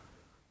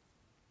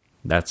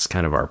 That's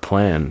kind of our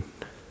plan,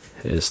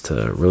 is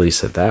to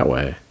release it that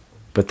way.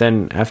 But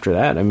then after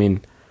that, I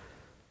mean,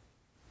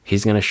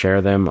 he's going to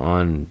share them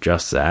on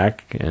Just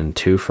Zach and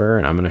Twofer,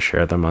 and I'm going to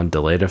share them on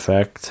Delayed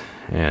Effect.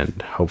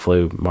 And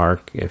hopefully,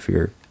 Mark, if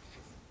you're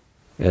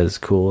as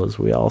cool as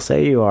we all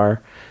say you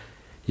are,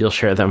 you'll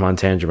share them on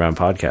Tangent Bound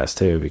Podcast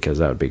too, because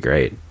that would be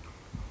great.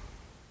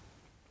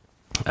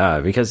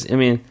 Because, I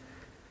mean,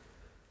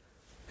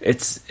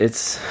 it's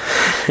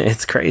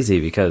crazy,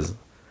 because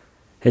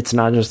it's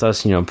not just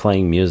us, you know,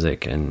 playing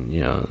music and,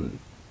 you know,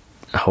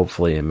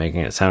 hopefully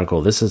making it sound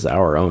cool. This is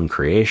our own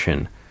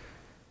creation.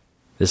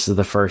 This is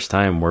the first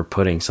time we're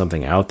putting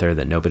something out there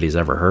that nobody's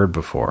ever heard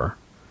before.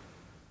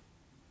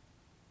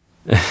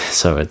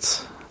 So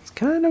it's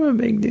kind of a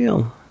big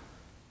deal.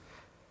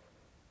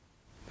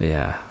 But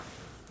yeah.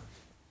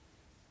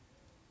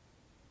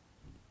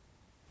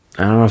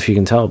 I don't know if you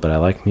can tell, but I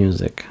like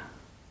music.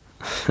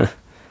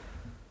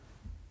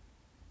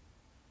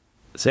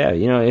 So yeah,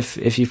 you know,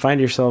 if you find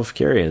yourself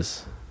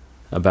curious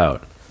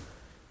about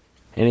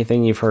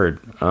anything you've heard,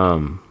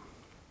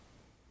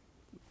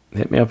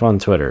 hit me up on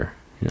Twitter,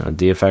 you know,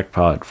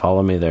 DEffectPod.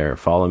 Follow me there.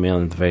 Follow me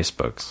on the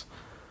Facebooks.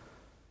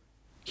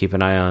 Keep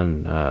an eye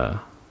on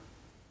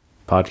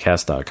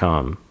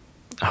podcast.com.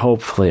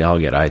 Hopefully I'll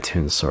get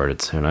iTunes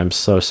sorted soon. I'm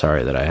so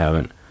sorry that I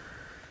haven't,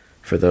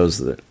 for those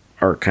that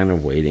are kind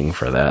of waiting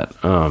for that.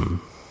 I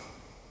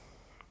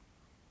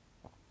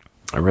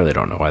really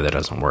don't know why that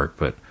doesn't work,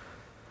 but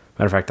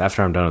matter of fact,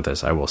 after I'm done with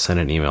this, I will send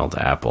an email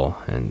to Apple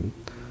and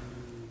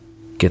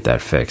get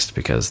that fixed,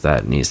 because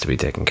that needs to be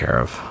taken care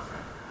of.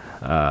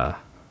 But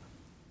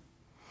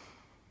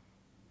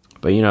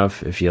you know,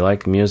 if you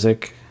like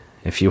music,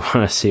 if you want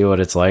to see what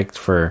it's like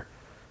for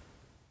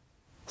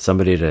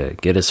somebody to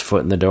get his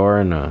foot in the door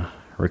in a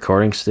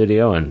recording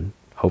studio and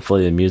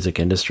hopefully the music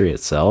industry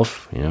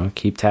itself, you know,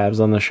 keep tabs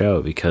on the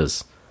show,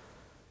 because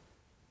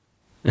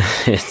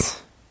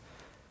it's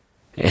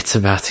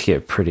about to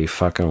get pretty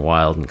fucking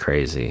wild and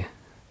crazy.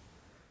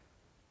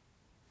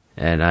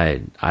 And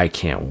I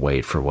can't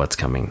wait for what's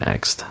coming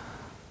next.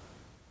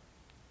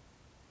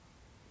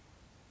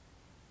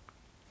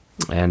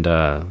 And,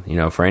 you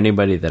know, for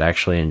anybody that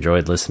actually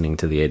enjoyed listening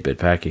to the 8-Bit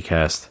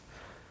Packagecast,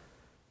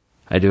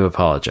 I do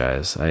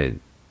apologize. That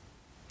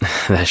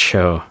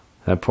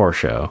poor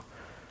show,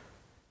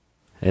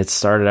 it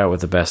started out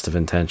with the best of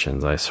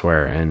intentions, I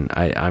swear, and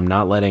I'm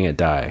not letting it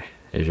die.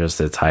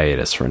 It's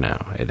hiatus for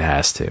now. It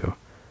has to.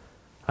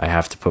 I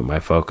have to put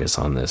my focus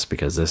on this,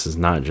 because this is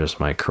not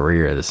just my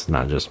career. This is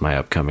not just my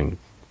upcoming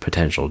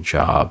potential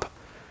job.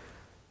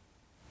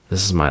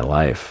 This is my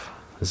life.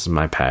 This is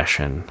my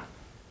passion.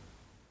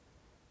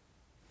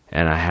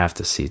 And I have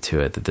to see to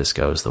it that this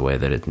goes the way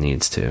that it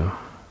needs to.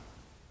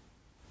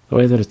 The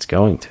way that it's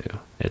going to.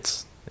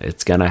 It's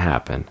gonna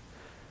happen.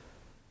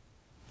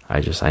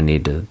 I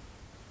need to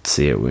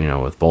see it, you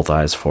know, with both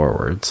eyes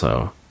forward,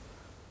 so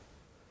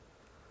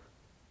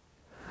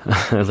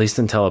at least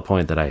until a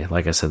point that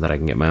like I said, that I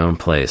can get my own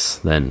place,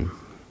 then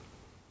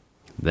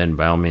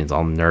by all means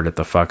I'll nerd it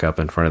the fuck up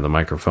in front of the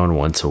microphone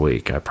once a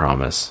week, I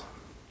promise.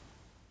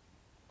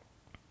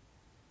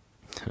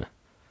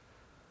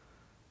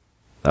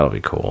 That'll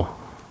be cool.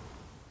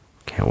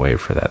 Can't wait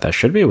for that. That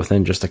should be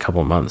within just a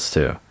couple months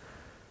too,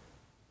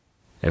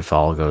 if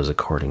all goes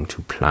according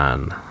to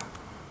plan.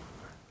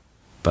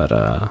 But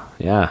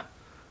yeah.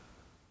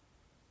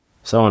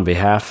 So on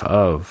behalf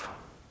of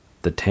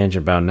the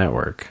Tangent Bound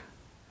Network,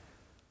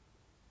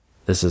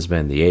 this has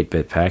been the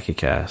 8-Bit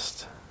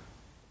Packagecast.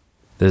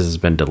 This has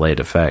been Delayed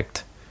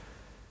Effect.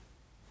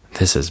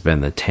 This has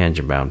been the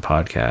Tangent Bound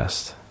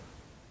Podcast.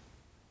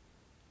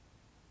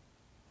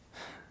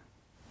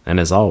 And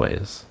as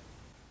always,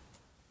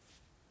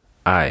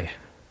 I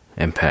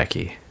am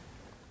Packy,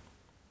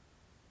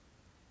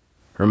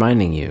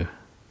 reminding you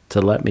to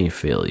let me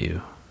feel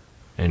you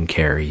and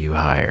carry you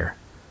higher,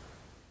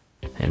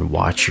 and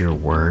watch your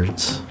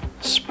words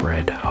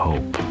spread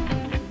hope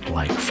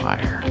like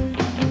fire.